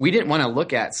 we didn't want to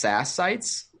look at SaaS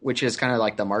sites which is kind of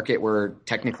like the market we're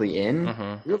technically in,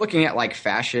 we were looking at like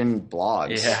fashion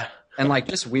blogs. Yeah. And like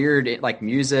just weird like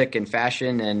music and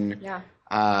fashion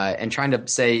and trying to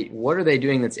say what are they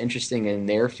doing that's interesting in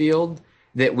their field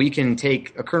that we can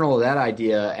take a kernel of that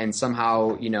idea and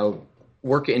somehow,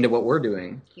 work it into what we're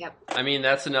doing. Yep. I mean,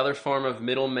 that's another form of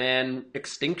middleman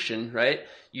extinction, right?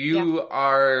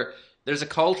 There's a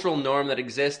cultural norm that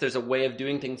exists. There's a way of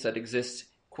doing things that exists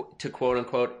to quote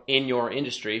unquote in your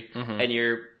industry, and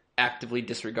you're actively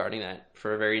disregarding that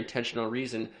for a very intentional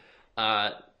reason.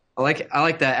 I like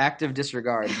that active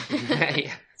disregard.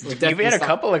 You've had a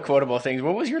couple of quotable things.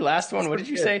 What was your last one? What did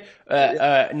you say?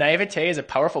 Naivete is a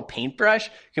powerful paintbrush.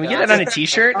 Can we get that on a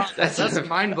T-shirt? That's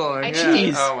mind blowing.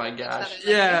 Jeez. Oh my gosh.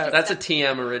 Yeah, that's a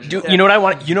TM original. You know what I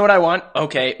want? You know what I want?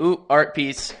 Okay. Ooh, art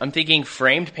piece. I'm thinking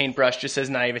framed paintbrush just says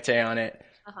naivete on it.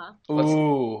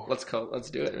 Ooh. Let's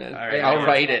do it, man. All right. I'll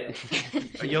write it.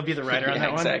 You'll be the writer on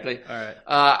that one? Exactly. All right.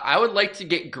 I would like to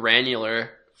get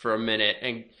granular for a minute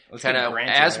and kind of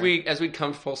as we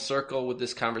come full circle with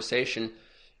this conversation.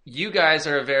 You guys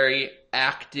are a very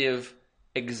active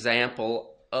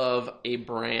example of a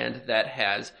brand that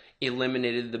has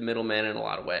eliminated the middleman in a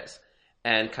lot of ways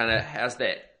and kind of has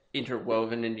that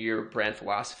interwoven into your brand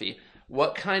philosophy.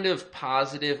 What kind of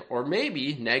positive or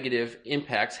maybe negative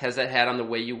impacts has that had on the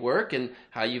way you work and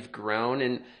how you've grown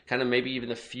and kind of maybe even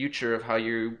the future of how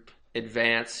you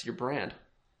advance your brand?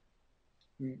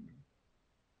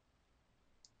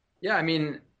 Yeah, I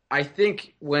mean, I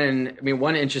think one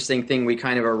interesting thing we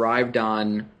kind of arrived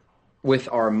on with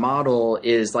our model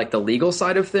is like the legal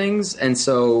side of things. And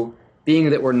so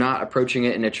being that we're not approaching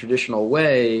it in a traditional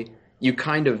way, you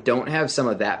kind of don't have some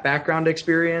of that background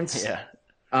experience. Yeah.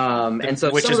 And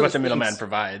so which is what the middleman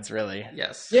provides, really.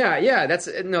 Yes. Yeah. That's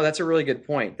a really good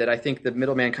point, that I think the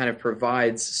middleman kind of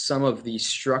provides some of the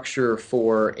structure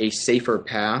for a safer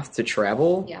path to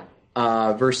travel.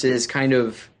 Yeah. Versus kind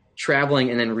of traveling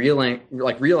and then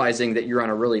realizing that you're on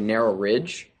a really narrow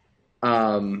ridge,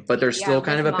 but there's still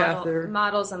kind of a path there.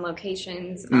 Models and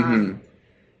locations.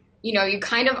 You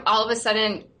kind of all of a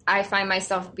sudden I find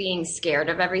myself being scared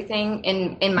of everything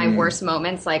in my worst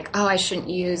moments. Like, oh, I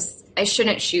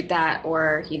shouldn't shoot that,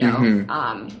 or when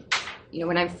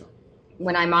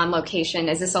I'm on location,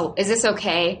 is this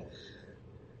okay?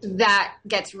 That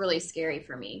gets really scary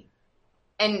for me.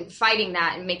 And fighting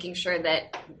that and making sure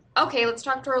that, okay, let's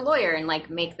talk to our lawyer and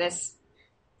like make this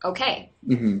okay.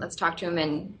 Let's talk to him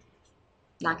and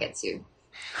not get sued.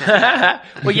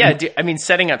 Well, yeah, I mean,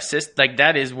 setting up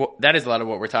that is a lot of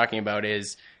what we're talking about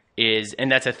is,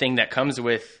 and that's a thing that comes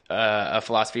with a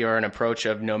philosophy or an approach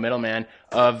of no middleman,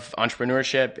 of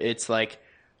entrepreneurship. It's like,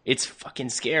 it's fucking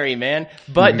scary, man.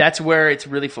 But that's where it's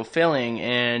really fulfilling.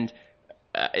 And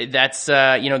that's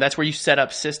where you set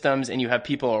up systems and you have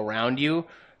people around you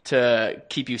to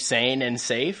keep you sane and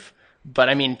safe. But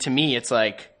I mean, to me, it's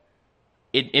like,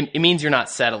 it means you're not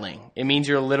settling. It means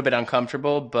you're a little bit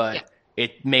uncomfortable, but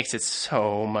it makes it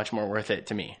so much more worth it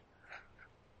to me.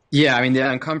 Yeah, I mean, the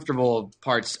uncomfortable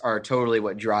parts are totally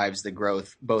what drives the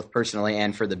growth, both personally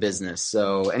and for the business.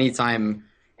 So anytime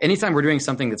we're doing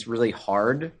something that's really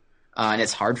hard, and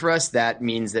it's hard for us, that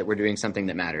means that we're doing something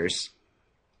that matters.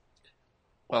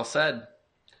 Well said.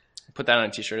 Put that on a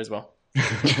T-shirt as well.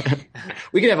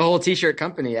 We could have a whole T-shirt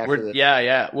company after this.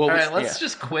 Yeah. Well, all right, let's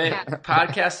just quit.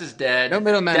 Podcast is dead. No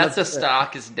middleman. Death of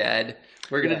stock is dead.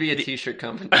 We're going to be a T-shirt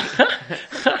company.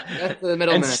 That's the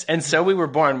middleman. And so we were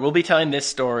born. We'll be telling this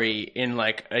story in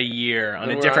like a year on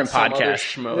a different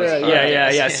podcast.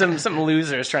 Yeah. Some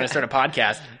losers trying to start a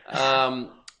podcast.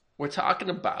 We're talking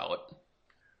about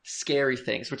scary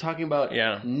things. We're talking about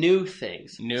new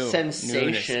things,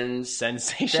 sensations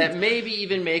that maybe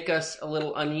even make us a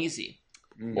little uneasy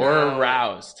or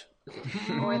aroused,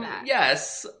 or that.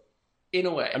 Yes, in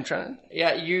a way. I'm trying.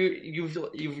 Yeah,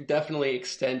 you've definitely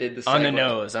extended the on the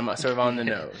nose. I'm sort of on the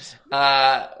nose.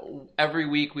 Every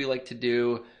week we like to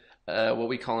do what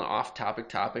we call an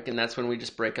off-topic, and that's when we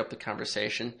just break up the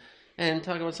conversation and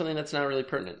talk about something that's not really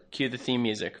pertinent. Cue the theme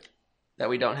music. That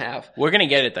we don't have. We're going to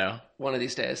get it, though. One of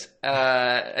these days.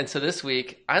 And so this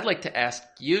week, I'd like to ask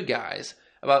you guys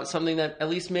about something that at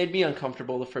least made me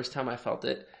uncomfortable the first time I felt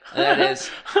it. And that is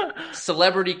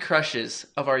celebrity crushes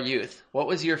of our youth. What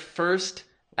was your first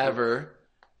ever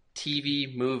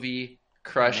TV, movie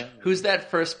crush? Who's that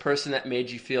first person that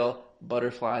made you feel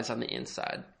butterflies on the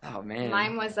inside? Oh man,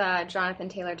 Mine was Jonathan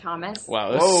Taylor Thomas.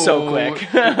 Wow, that was so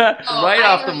quick. Right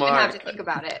off the mark. I don't even have to think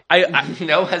about it. I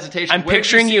no hesitation. I'm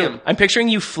picturing you. I'm picturing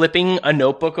you flipping a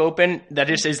notebook open that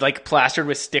just is like plastered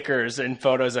with stickers and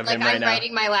photos of him right now. Like I'm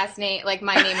writing my last name, like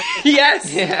my name.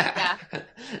 Yes. Yeah.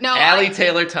 No, Allie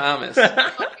Taylor Thomas. Oh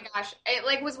my gosh, it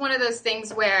like was one of those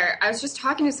things where I was just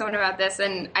talking to someone about this,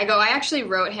 and I actually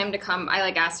wrote him to come. I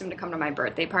like asked him to come to my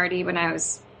birthday party when I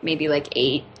was maybe like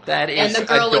 8. That is And the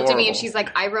girl adorable. looked at me and she's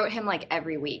like, I wrote him like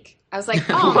every week. I was like,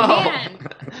 oh man.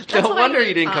 No wonder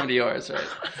you didn't come to yours, right?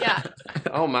 Yeah.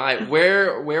 Oh my.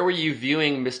 Where were you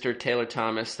viewing Mr. Taylor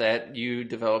Thomas that you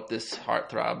developed this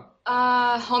heartthrob?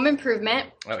 Home Improvement.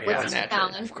 Oh yeah, with naturally,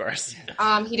 Allen. of course.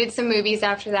 He did some movies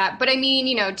after that. But I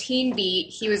mean, Teen Beat,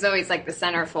 he was always like the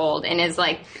centerfold in his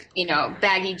like,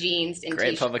 baggy jeans and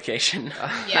Great t-shirts. publication.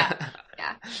 Yeah.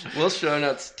 Yeah. We'll show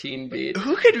notes Teen Beat.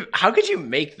 How could you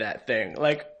make that thing?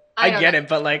 Like, I get it,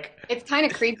 but like, it's kind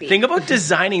of creepy. think about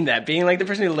designing that, being like the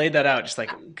person who laid that out, just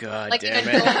like, God like damn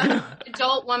an it.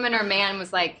 adult woman or man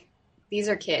was like, these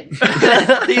are kids.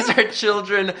 These are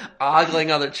children ogling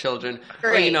other children.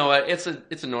 Great. Well, you know what? It's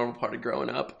a normal part of growing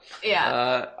up.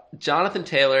 Yeah. Jonathan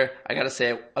Taylor, I gotta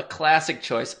say, a classic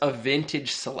choice, a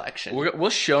vintage selection. We'll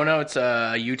show notes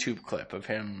a YouTube clip of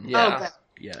him. Yeah. Oh, good.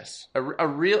 Yes.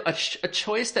 A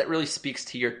choice that really speaks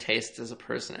to your tastes as a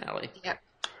person, Allie. Yep.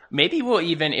 Maybe we'll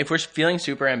even, if we're feeling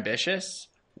super ambitious,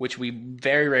 which we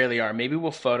very rarely are, maybe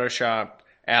we'll Photoshop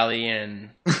Allie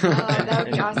and, that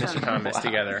would be awesome. Mr. Thomas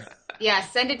together. Yeah,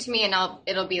 send it to me and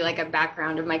it'll be like a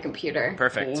background of my computer.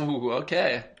 Perfect. Ooh,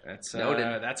 okay. That's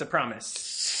Noted. that's a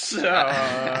promise. Ish.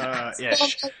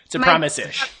 It's a My-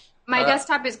 promise-ish. My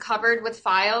desktop is covered with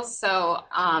files, so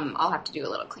I'll have to do a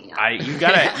little cleanup. You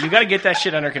gotta get that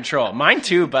shit under control. Mine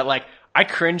too, but like I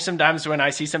cringe sometimes when I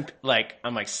see some like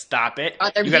I'm like, stop it.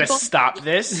 Other You gotta people? stop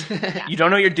this. You don't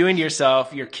know what you're doing to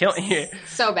yourself. You're killing you.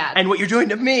 So bad. And what you're doing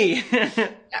to me.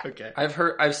 Okay.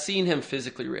 I've seen him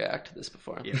physically react to this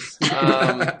before. Yes.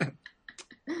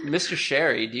 Mr.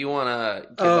 Sherry, do you want to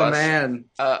give us man.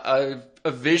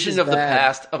 a vision is of the bad.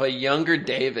 past of a younger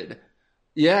David?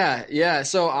 Yeah.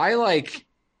 So I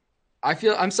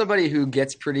feel I'm somebody who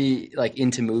gets pretty like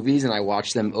into movies, and I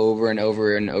watch them over and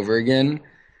over and over again.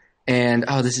 And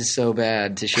this is so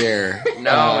bad to share.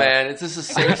 No, man, it's just a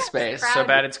safe space. So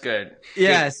bad it's good.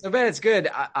 Yeah, so bad it's good.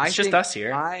 I It's just think us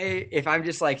here. if I'm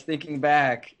just like thinking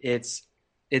back, it's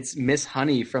Miss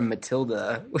Honey from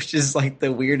Matilda, which is like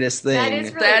the weirdest thing. That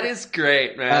is really That is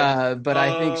great, man. But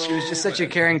I think she was just such a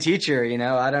caring teacher.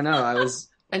 I don't know. I was.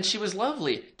 And she was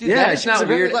lovely. Dude, Yeah, that is she was not a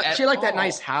very weird. she had like that all.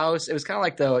 nice house. It was kind of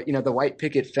like the white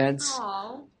picket fence.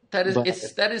 Aw. That is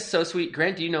But- that is so sweet.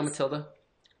 Grant, do you know Matilda?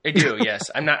 I do,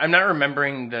 yes. I'm not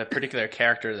remembering the particular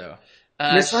character though.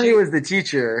 Miss Honey was the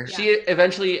teacher. She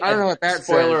eventually. I don't know what that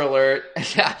Spoiler says. alert.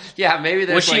 Yeah. Maybe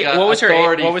there's Was she? like a What was her?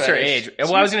 authority What was her fetish. age?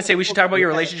 Well, I was gonna say we should talk about your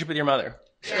relationship with your mother.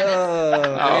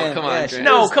 Oh, come on, yeah, Grant. she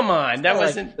No, was come on, that like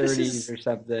wasn't. This 30s is, or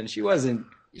something. She wasn't.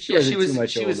 She Yeah, wasn't too much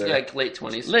she was older. like late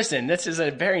 20s. listen, this is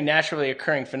a very naturally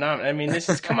occurring phenomenon. I mean, this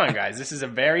is come on, guys. This is a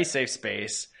very safe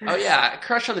space. Oh yeah,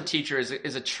 crush on the teacher is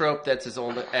a trope that's as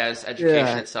old as education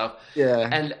Yeah. itself. Yeah.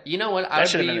 And you know what? That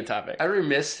should have been a topic. I'm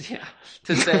remiss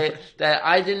to say that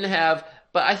I didn't have,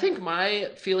 but I think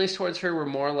my feelings towards her were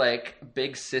more like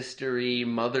big sistery,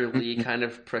 motherly, kind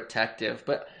of protective.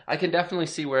 But I can definitely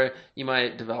see where you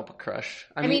might develop a crush.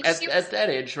 I mean, she was- at that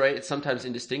age, right? It's sometimes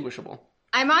indistinguishable.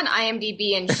 I'm on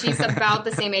IMDb and she's about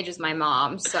the same age as my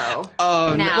mom, so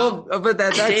Oh now. no! But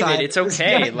that David, time, it's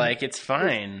okay. Like it's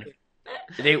fine.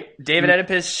 David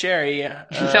Oedipus, Sherry. my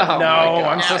no, God.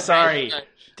 I'm so sorry.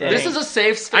 Dang. This is a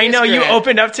safe space. I know you Grant.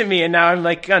 opened up to me, and now I'm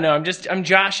like, oh no, I'm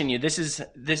joshing you. This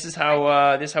is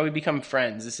how we become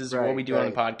friends. This is what Right, we do on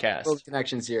the right. podcast. Build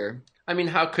connections here. I mean,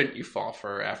 how couldn't you fall for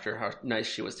her after how nice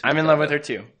she was to I'm in love with her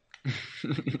too.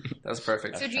 That's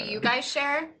perfect. So do you guys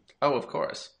share? Oh, of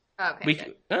course. Oh, okay. We,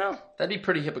 good. oh, That'd be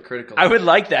pretty hypocritical. I would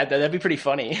like that. That'd be pretty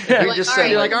funny. We just say,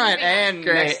 You're like, like, all right, and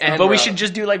Great, next- and But we we're should up.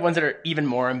 just do like ones that are even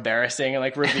more embarrassing and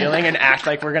like revealing and act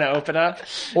like we're gonna open up,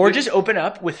 or just open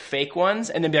up with fake ones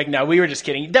and then be like, "No, we were just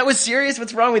kidding. That was serious.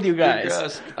 What's wrong with you guys?"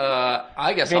 Gross.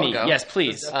 I guess Vinny, I'll go. yes,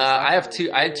 please. I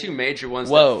had two major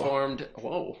ones Whoa. that formed.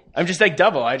 Whoa. I'm just like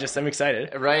double. I'm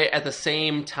excited. Right at the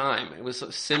same time. It was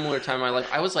a similar time in my life.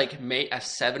 I was like a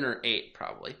 7 or 8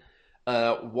 probably.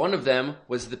 One of them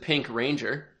was the Pink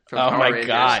Ranger from Oh Power my Rangers.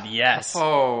 God, yes.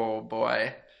 Oh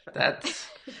boy, that's.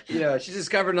 she's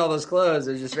just covered in all those clothes.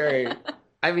 It's just very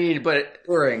I mean, but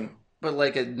boring.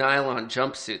 like a nylon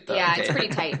jumpsuit though. Yeah, okay? it's pretty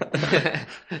tight.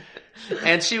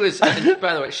 And she was, and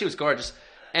by the way, she was gorgeous.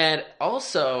 And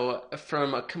also,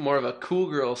 from more of a cool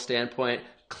girl standpoint,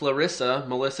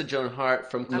 Melissa Joan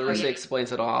Hart from Clarissa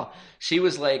Explains It All. She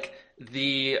was like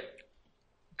the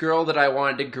girl that I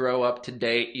wanted to grow up to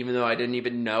date, even though I didn't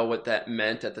even know what that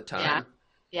meant at the time.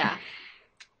 Yeah.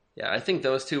 I think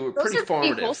those two were pretty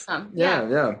formative. Pretty wholesome.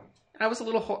 Yeah. I was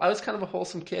kind of a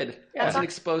wholesome kid. I wasn't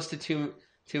exposed to too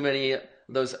many of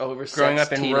those oversexed Growing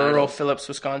up in rural idols. Phillips,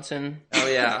 Wisconsin. Oh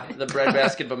yeah, the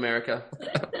breadbasket of America.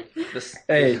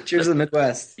 Cheers to the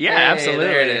Midwest. Yeah, hey, absolutely.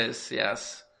 There it is.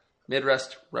 Yes,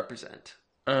 Midwest represent.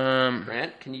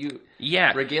 Grant, can you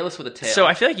regale us with a tale? So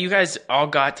I feel like you guys all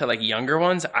got to like younger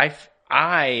ones.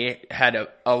 I had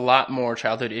a lot more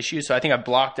childhood issues, so I think I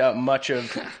blocked out much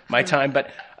of my time.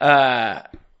 But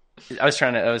it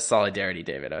was solidarity,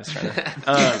 David. I was trying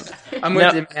to. I'm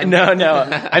with you, man. No.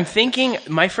 I'm thinking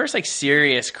my first like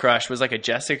serious crush was like a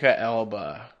Jessica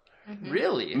Alba.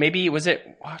 Really? Maybe was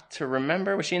it What to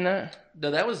Remember? Was she in that?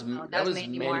 No, that was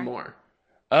Mandy Moore.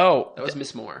 Oh, that was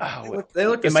Miss Moore. Oh, they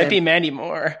look. It might be Mandy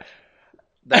Moore.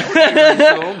 That would be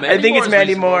reasonable. I think it's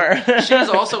Mandy Moore. She was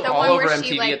also all over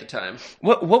MTV MTV at the time.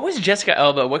 What was Jessica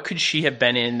Alba? What could she have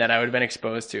been in that I would have been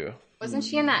exposed to? Wasn't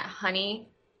she in that Honey?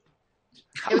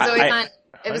 It was always on.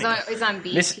 It was always on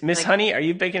Beat. Miss Honey, are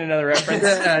you making another reference?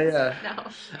 Yeah. No.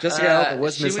 Jessica Alba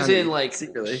was Miss Honey.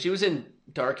 Secretly. She was in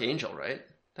Dark Angel, right?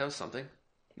 That was something.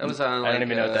 That was on. I don't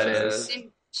even know what that is.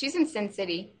 She's in Sin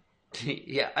City.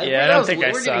 I don't think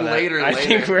I saw that. Later. I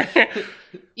think we're.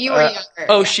 You were younger.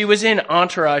 Oh, she was in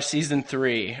Entourage season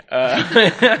 3. Right.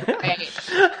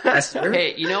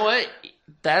 Hey, you know what?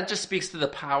 That just speaks to the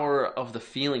power of the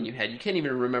feeling you had. You can't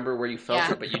even remember where you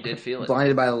felt it, but you did feel it.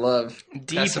 Blinded by the love.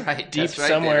 Deep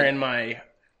somewhere in my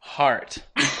heart,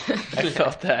 I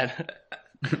felt that.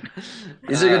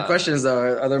 These are good questions,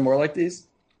 though. Are there more like these?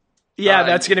 Yeah,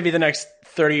 that's going to be the next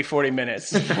 30, 40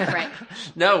 minutes. Right.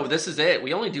 No, this is it.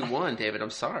 We only do one, David. I'm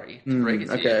sorry to break it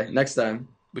to you. Okay, next time.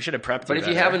 We should have prepped. But if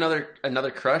you have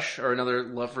another crush or another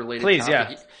love related, please,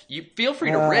 topic, you feel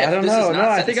free to riff. I don't know. No,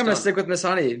 I think I'm gonna stick with Miss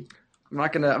Honey. I'm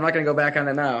not gonna go back on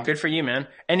it now. Good for you, man.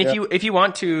 And if you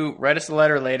want to write us a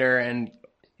letter later, and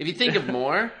if you think of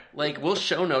more, like we'll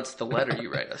show notes the letter you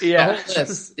write us. Yeah.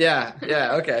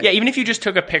 Yeah. Okay. Yeah, even if you just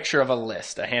took a picture of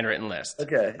a handwritten list.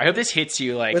 Okay. I hope this hits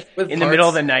you like with in the middle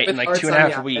of the night in like hearts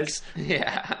 2.5 weeks.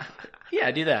 Yeah. Yeah,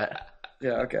 do that.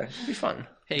 Yeah. Okay. It'd be fun.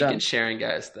 Hey, good sharing,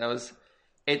 guys. That was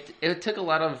it. It took a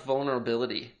lot of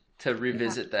vulnerability to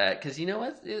revisit that, because you know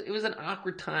what? It was an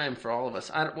awkward time for all of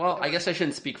us. I guess I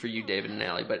shouldn't speak for you, David and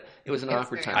Allie, but it was an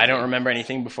awkward time. I don't remember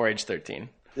anything before age 13.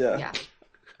 Yeah.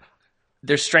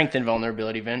 There's strength in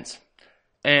vulnerability, Vince.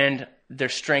 And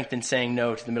there's strength in saying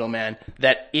no to the middleman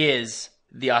that is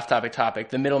the off-topic topic,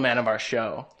 the middleman of our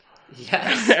show.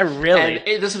 Yes. Really?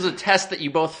 And this was a test that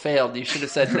you both failed. You should have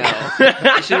said no.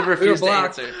 You should have refused to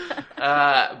answer.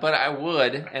 But I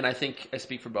would, and I think I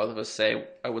speak for both of us, say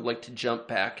I would like to jump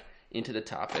back into the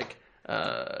topic.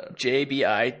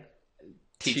 JBITT,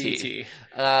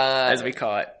 as we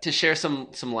call it. To share some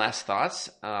last thoughts.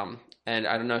 And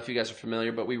I don't know if you guys are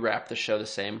familiar, but we wrap the show the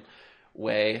same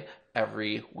way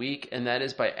every week, and that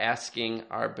is by asking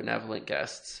our benevolent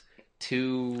guests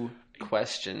 2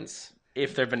 questions.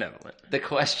 If they're benevolent. The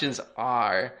questions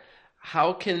are,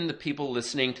 how can the people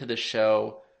listening to the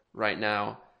show right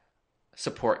now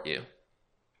support you?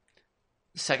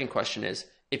 The second question is,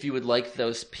 if you would like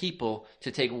those people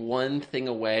to take one thing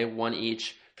away, one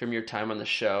each, from your time on the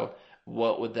show,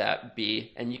 what would that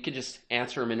be? And you could just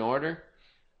answer them in order.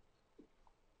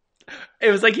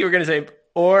 It was like you were going to say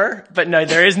or, but no,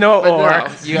 there is no or. No,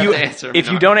 you have to answer them. If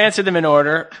you don't answer them in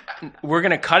order, we're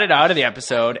going to cut it out of the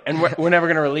episode, and we're never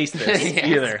going to release this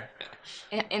either.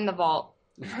 In the vault.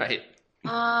 Right.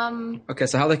 Okay,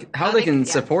 so how they can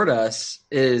support us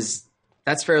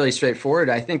that's fairly straightforward.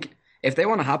 I think if they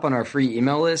want to hop on our free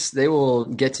email list, they will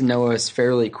get to know us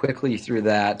fairly quickly through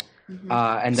that. Mm-hmm.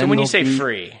 And so then when you say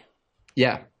free,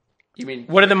 yeah, you mean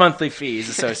what are the monthly fees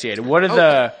associated? What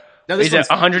are is it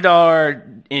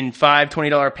 $100 in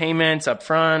 $20 payments up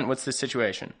front? What's the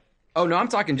situation? Oh no, I'm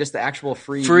talking just the actual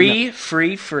free. Free.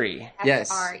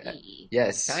 Yes. FREE.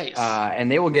 Yes. Nice.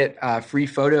 And they will get free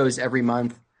photos every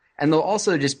month. And they'll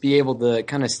also just be able to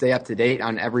kind of stay up to date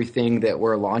on everything that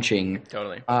we're launching.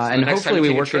 Totally. And hopefully we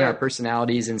work in our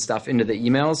personalities and stuff into the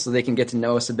emails so they can get to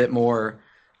know us a bit more.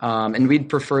 And we'd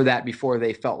prefer that before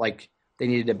they felt like they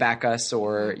needed to back us,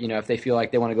 or, if they feel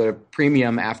like they want to go to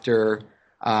premium after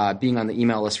being on the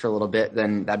email list for a little bit,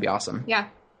 then that'd be awesome. Yeah.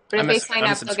 But if they sign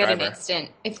up, they'll get an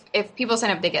instant. If people sign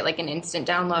up, they get like an instant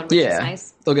download, which is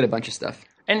nice. They'll get a bunch of stuff.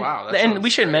 And we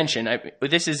should mention,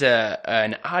 this is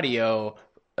an audio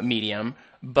medium,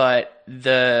 but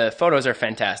the photos are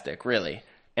fantastic, really.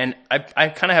 And I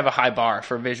kind of have a high bar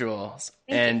for visuals,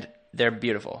 and they're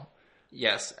beautiful.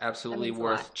 Yes, absolutely That means a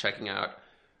worth lot. checking out.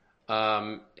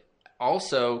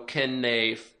 Also,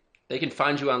 they can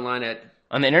find you online at...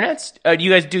 On the internets? You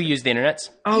guys do use the internets?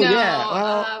 Oh, no, yeah.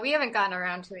 Well, we haven't gotten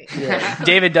around to it. yeah.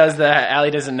 David does that.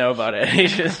 Allie doesn't know about it. He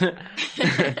just...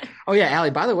 Oh, yeah,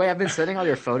 Allie, by the way, I've been sending all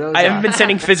your photos. I haven't been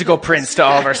sending physical prints to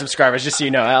all of our subscribers, just so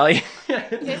you know, Allie.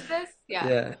 Is this?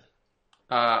 Yeah.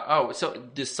 Yeah. So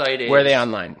the site is... Where are they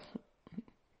online?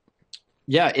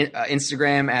 Yeah,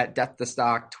 Instagram at Death to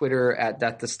Stock, Twitter at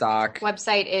Death to Stock.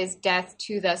 Website is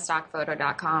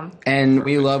deathtothestockphoto.com. And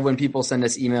we love when people send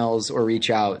us emails or reach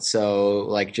out. So,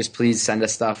 like, just please send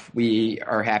us stuff. We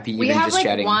are happy even just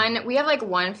chatting. We have like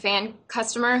one fan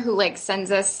customer who like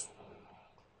sends us,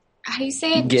 how do you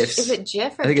say it? GIFs. Is it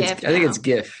GIF or I think GIF? it's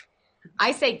GIF.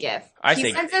 I say GIF. I He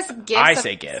say- sends us GIFs. I of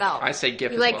say GIF. himself. I say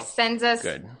GIF He as like well. sends us.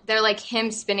 Good. They're like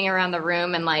him spinning around the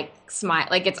room and like smile.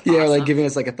 Like it's Yeah, awesome. like giving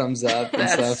us like a thumbs up and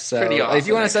That's stuff. So pretty if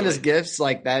you want to awesome, send us actually. gifts,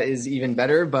 like that is even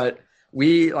better. But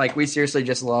we seriously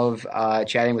just love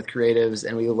chatting with creatives,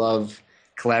 and we love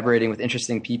collaborating with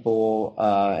interesting people.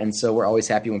 And so we're always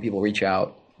happy when people reach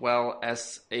out. Well,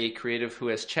 as a creative who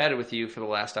has chatted with you for the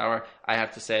last hour, I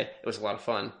have to say it was a lot of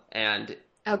fun, and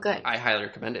Oh, good. I highly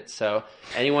recommend it. So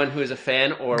anyone who is a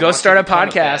fan or Go wants start to a become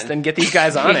podcast fan- and get these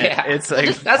guys on Yeah. it. It's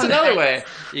like... That's another way Events.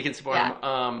 you can support Yeah.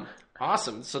 them.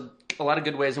 Awesome. So a lot of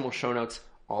good ways, and we'll show notes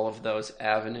all of those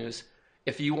avenues.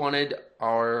 If you wanted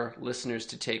our listeners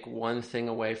to take one thing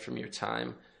away from your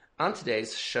time on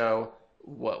today's show,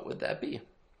 what would that be?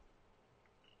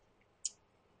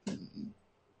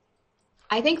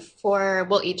 I think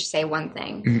we'll each say one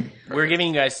thing. We're giving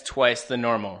you guys twice the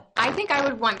normal. I think I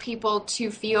would want people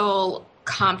to feel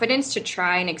confidence to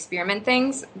try and experiment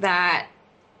things that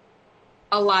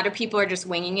a lot of people are just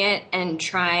winging it and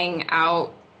trying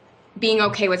out, being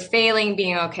okay with failing,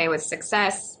 being okay with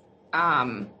success,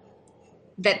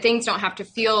 that things don't have to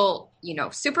feel,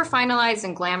 super finalized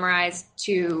and glamorized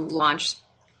to launch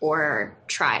or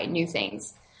try new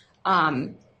things.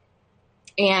 And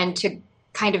to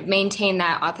kind of maintain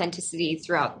that authenticity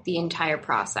throughout the entire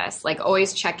process, like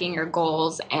always checking your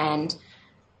goals and,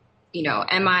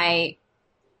 am I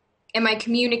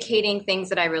communicating things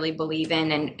that I really believe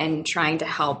in and trying to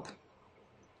help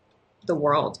the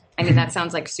world? I mean, that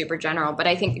sounds like super general, but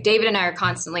I think David and I are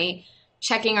constantly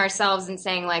checking ourselves and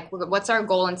saying, like, what's our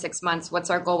goal in 6 months? What's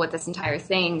our goal with this entire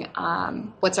thing?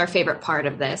 What's our favorite part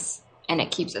of this? And it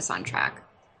keeps us on track.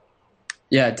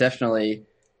 Yeah, definitely.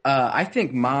 I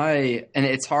think and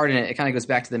it's hard, and it kind of goes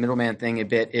back to the middleman thing a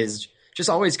bit, is just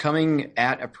always coming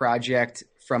at a project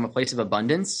from a place of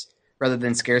abundance rather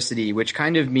than scarcity, which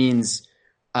kind of means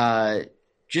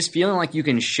just feeling like you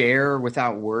can share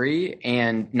without worry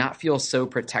and not feel so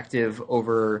protective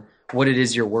over what it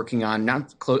is you're working on,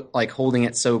 not like holding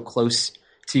it so close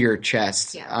to your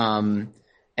chest. Yeah.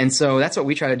 And so that's what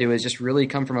we try to do, is just really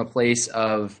come from a place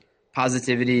of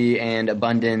positivity and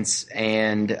abundance,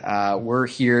 and we're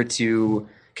here to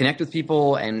connect with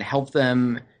people and help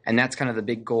them, and that's kind of the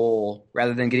big goal,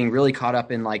 rather than getting really caught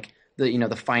up in like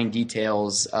the fine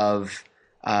details of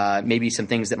maybe some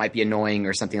things that might be annoying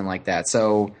or something like that.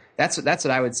 So that's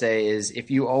what I would say, is if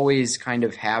you always kind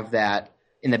of have that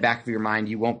in the back of your mind,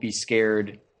 you won't be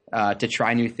scared to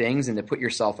try new things and to put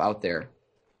yourself out there.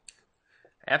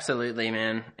 Absolutely,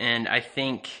 man. And I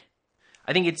think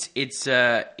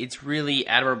it's really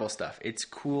admirable stuff. It's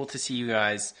cool to see you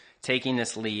guys taking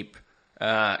this leap,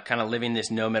 kind of living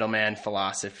this no middleman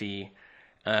philosophy,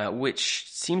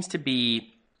 which seems to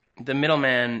be the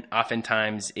middleman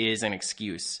oftentimes is an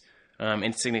excuse.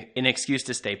 It's an excuse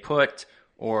to stay put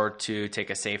or to take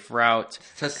a safe route.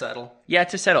 To settle. Yeah,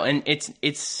 to settle. And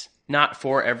it's not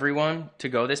for everyone to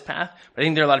go this path. But I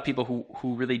think there are a lot of people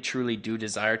who really truly do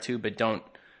desire to, but don't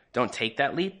take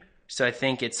that leap. So I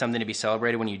think it's something to be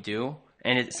celebrated when you do.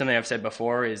 And it's something I've said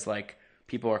before is like,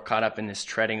 people are caught up in this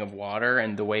treading of water,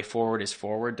 and the way forward is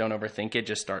forward. Don't overthink it.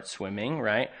 Just start swimming,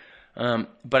 right?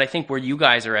 But I think where you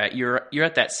guys are at, you're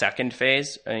at that second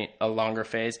phase, a longer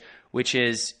phase, which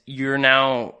is you're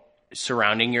now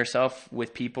surrounding yourself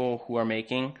with people who are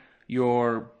making.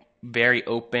 You're very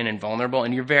open and vulnerable,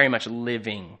 and you're very much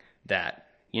living that.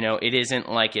 It isn't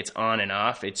like it's on and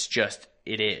off. It's just,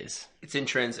 it is. It's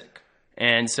intrinsic.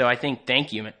 And so I think,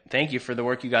 thank you for the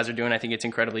work you guys are doing. I think it's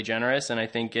incredibly generous, and I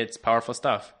think it's powerful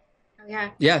stuff. Oh,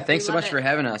 yeah. Yeah, thanks so love much it. for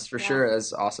having us. For sure,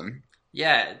 that's awesome.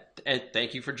 Yeah, and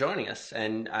thank you for joining us.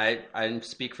 And I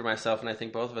speak for myself, and I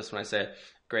think both of us when I say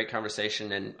great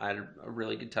conversation, and I had a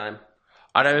really good time.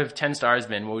 Out of 10 stars,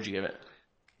 Vin, what would you give it?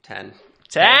 10.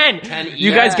 10! 10.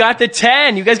 You guys got the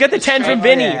 10. You guys got the 10 from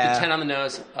Vinny. yeah. The 10 on the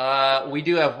nose.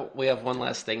 We have one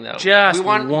last thing though. Just we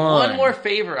want one. one more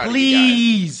favor out of you guys.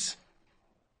 Please.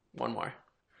 One more.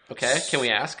 Okay, can we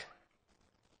ask?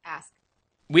 Ask.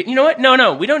 You know what?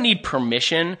 No. We don't need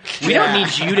permission. We don't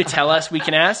need you to tell us we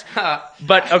can ask.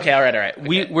 But okay, all right. Okay.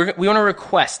 We want to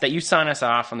request that you sign us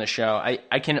off on the show.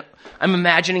 I'm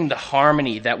imagining the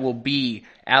harmony that will be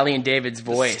Allie and David's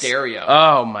voice. The stereo.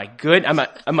 Oh my good.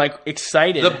 I'm like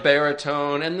excited. The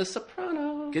baritone and the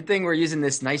soprano. Good thing we're using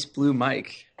this nice blue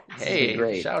mic. Hey,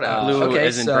 great. Shout out. Blue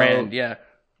as in brand. Yeah.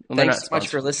 Well, thanks so much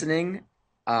for listening.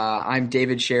 I'm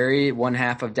David Sherry, one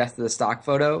half of Death of the Stock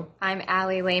Photo. I'm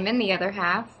Allie Lehman, the other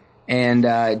half. And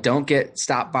don't get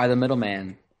stopped by the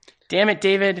middleman. Damn it,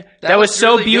 David. That was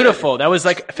so really beautiful. Good. That was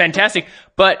like fantastic.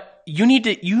 But you need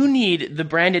the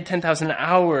branded 10,000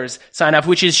 hours sign off,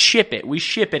 which is ship it. We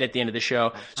ship it at the end of the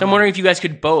show. So I'm wondering if you guys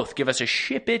could both give us a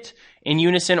ship it in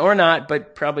unison or not,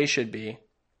 but probably should be.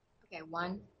 Okay,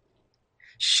 one.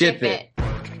 Ship it.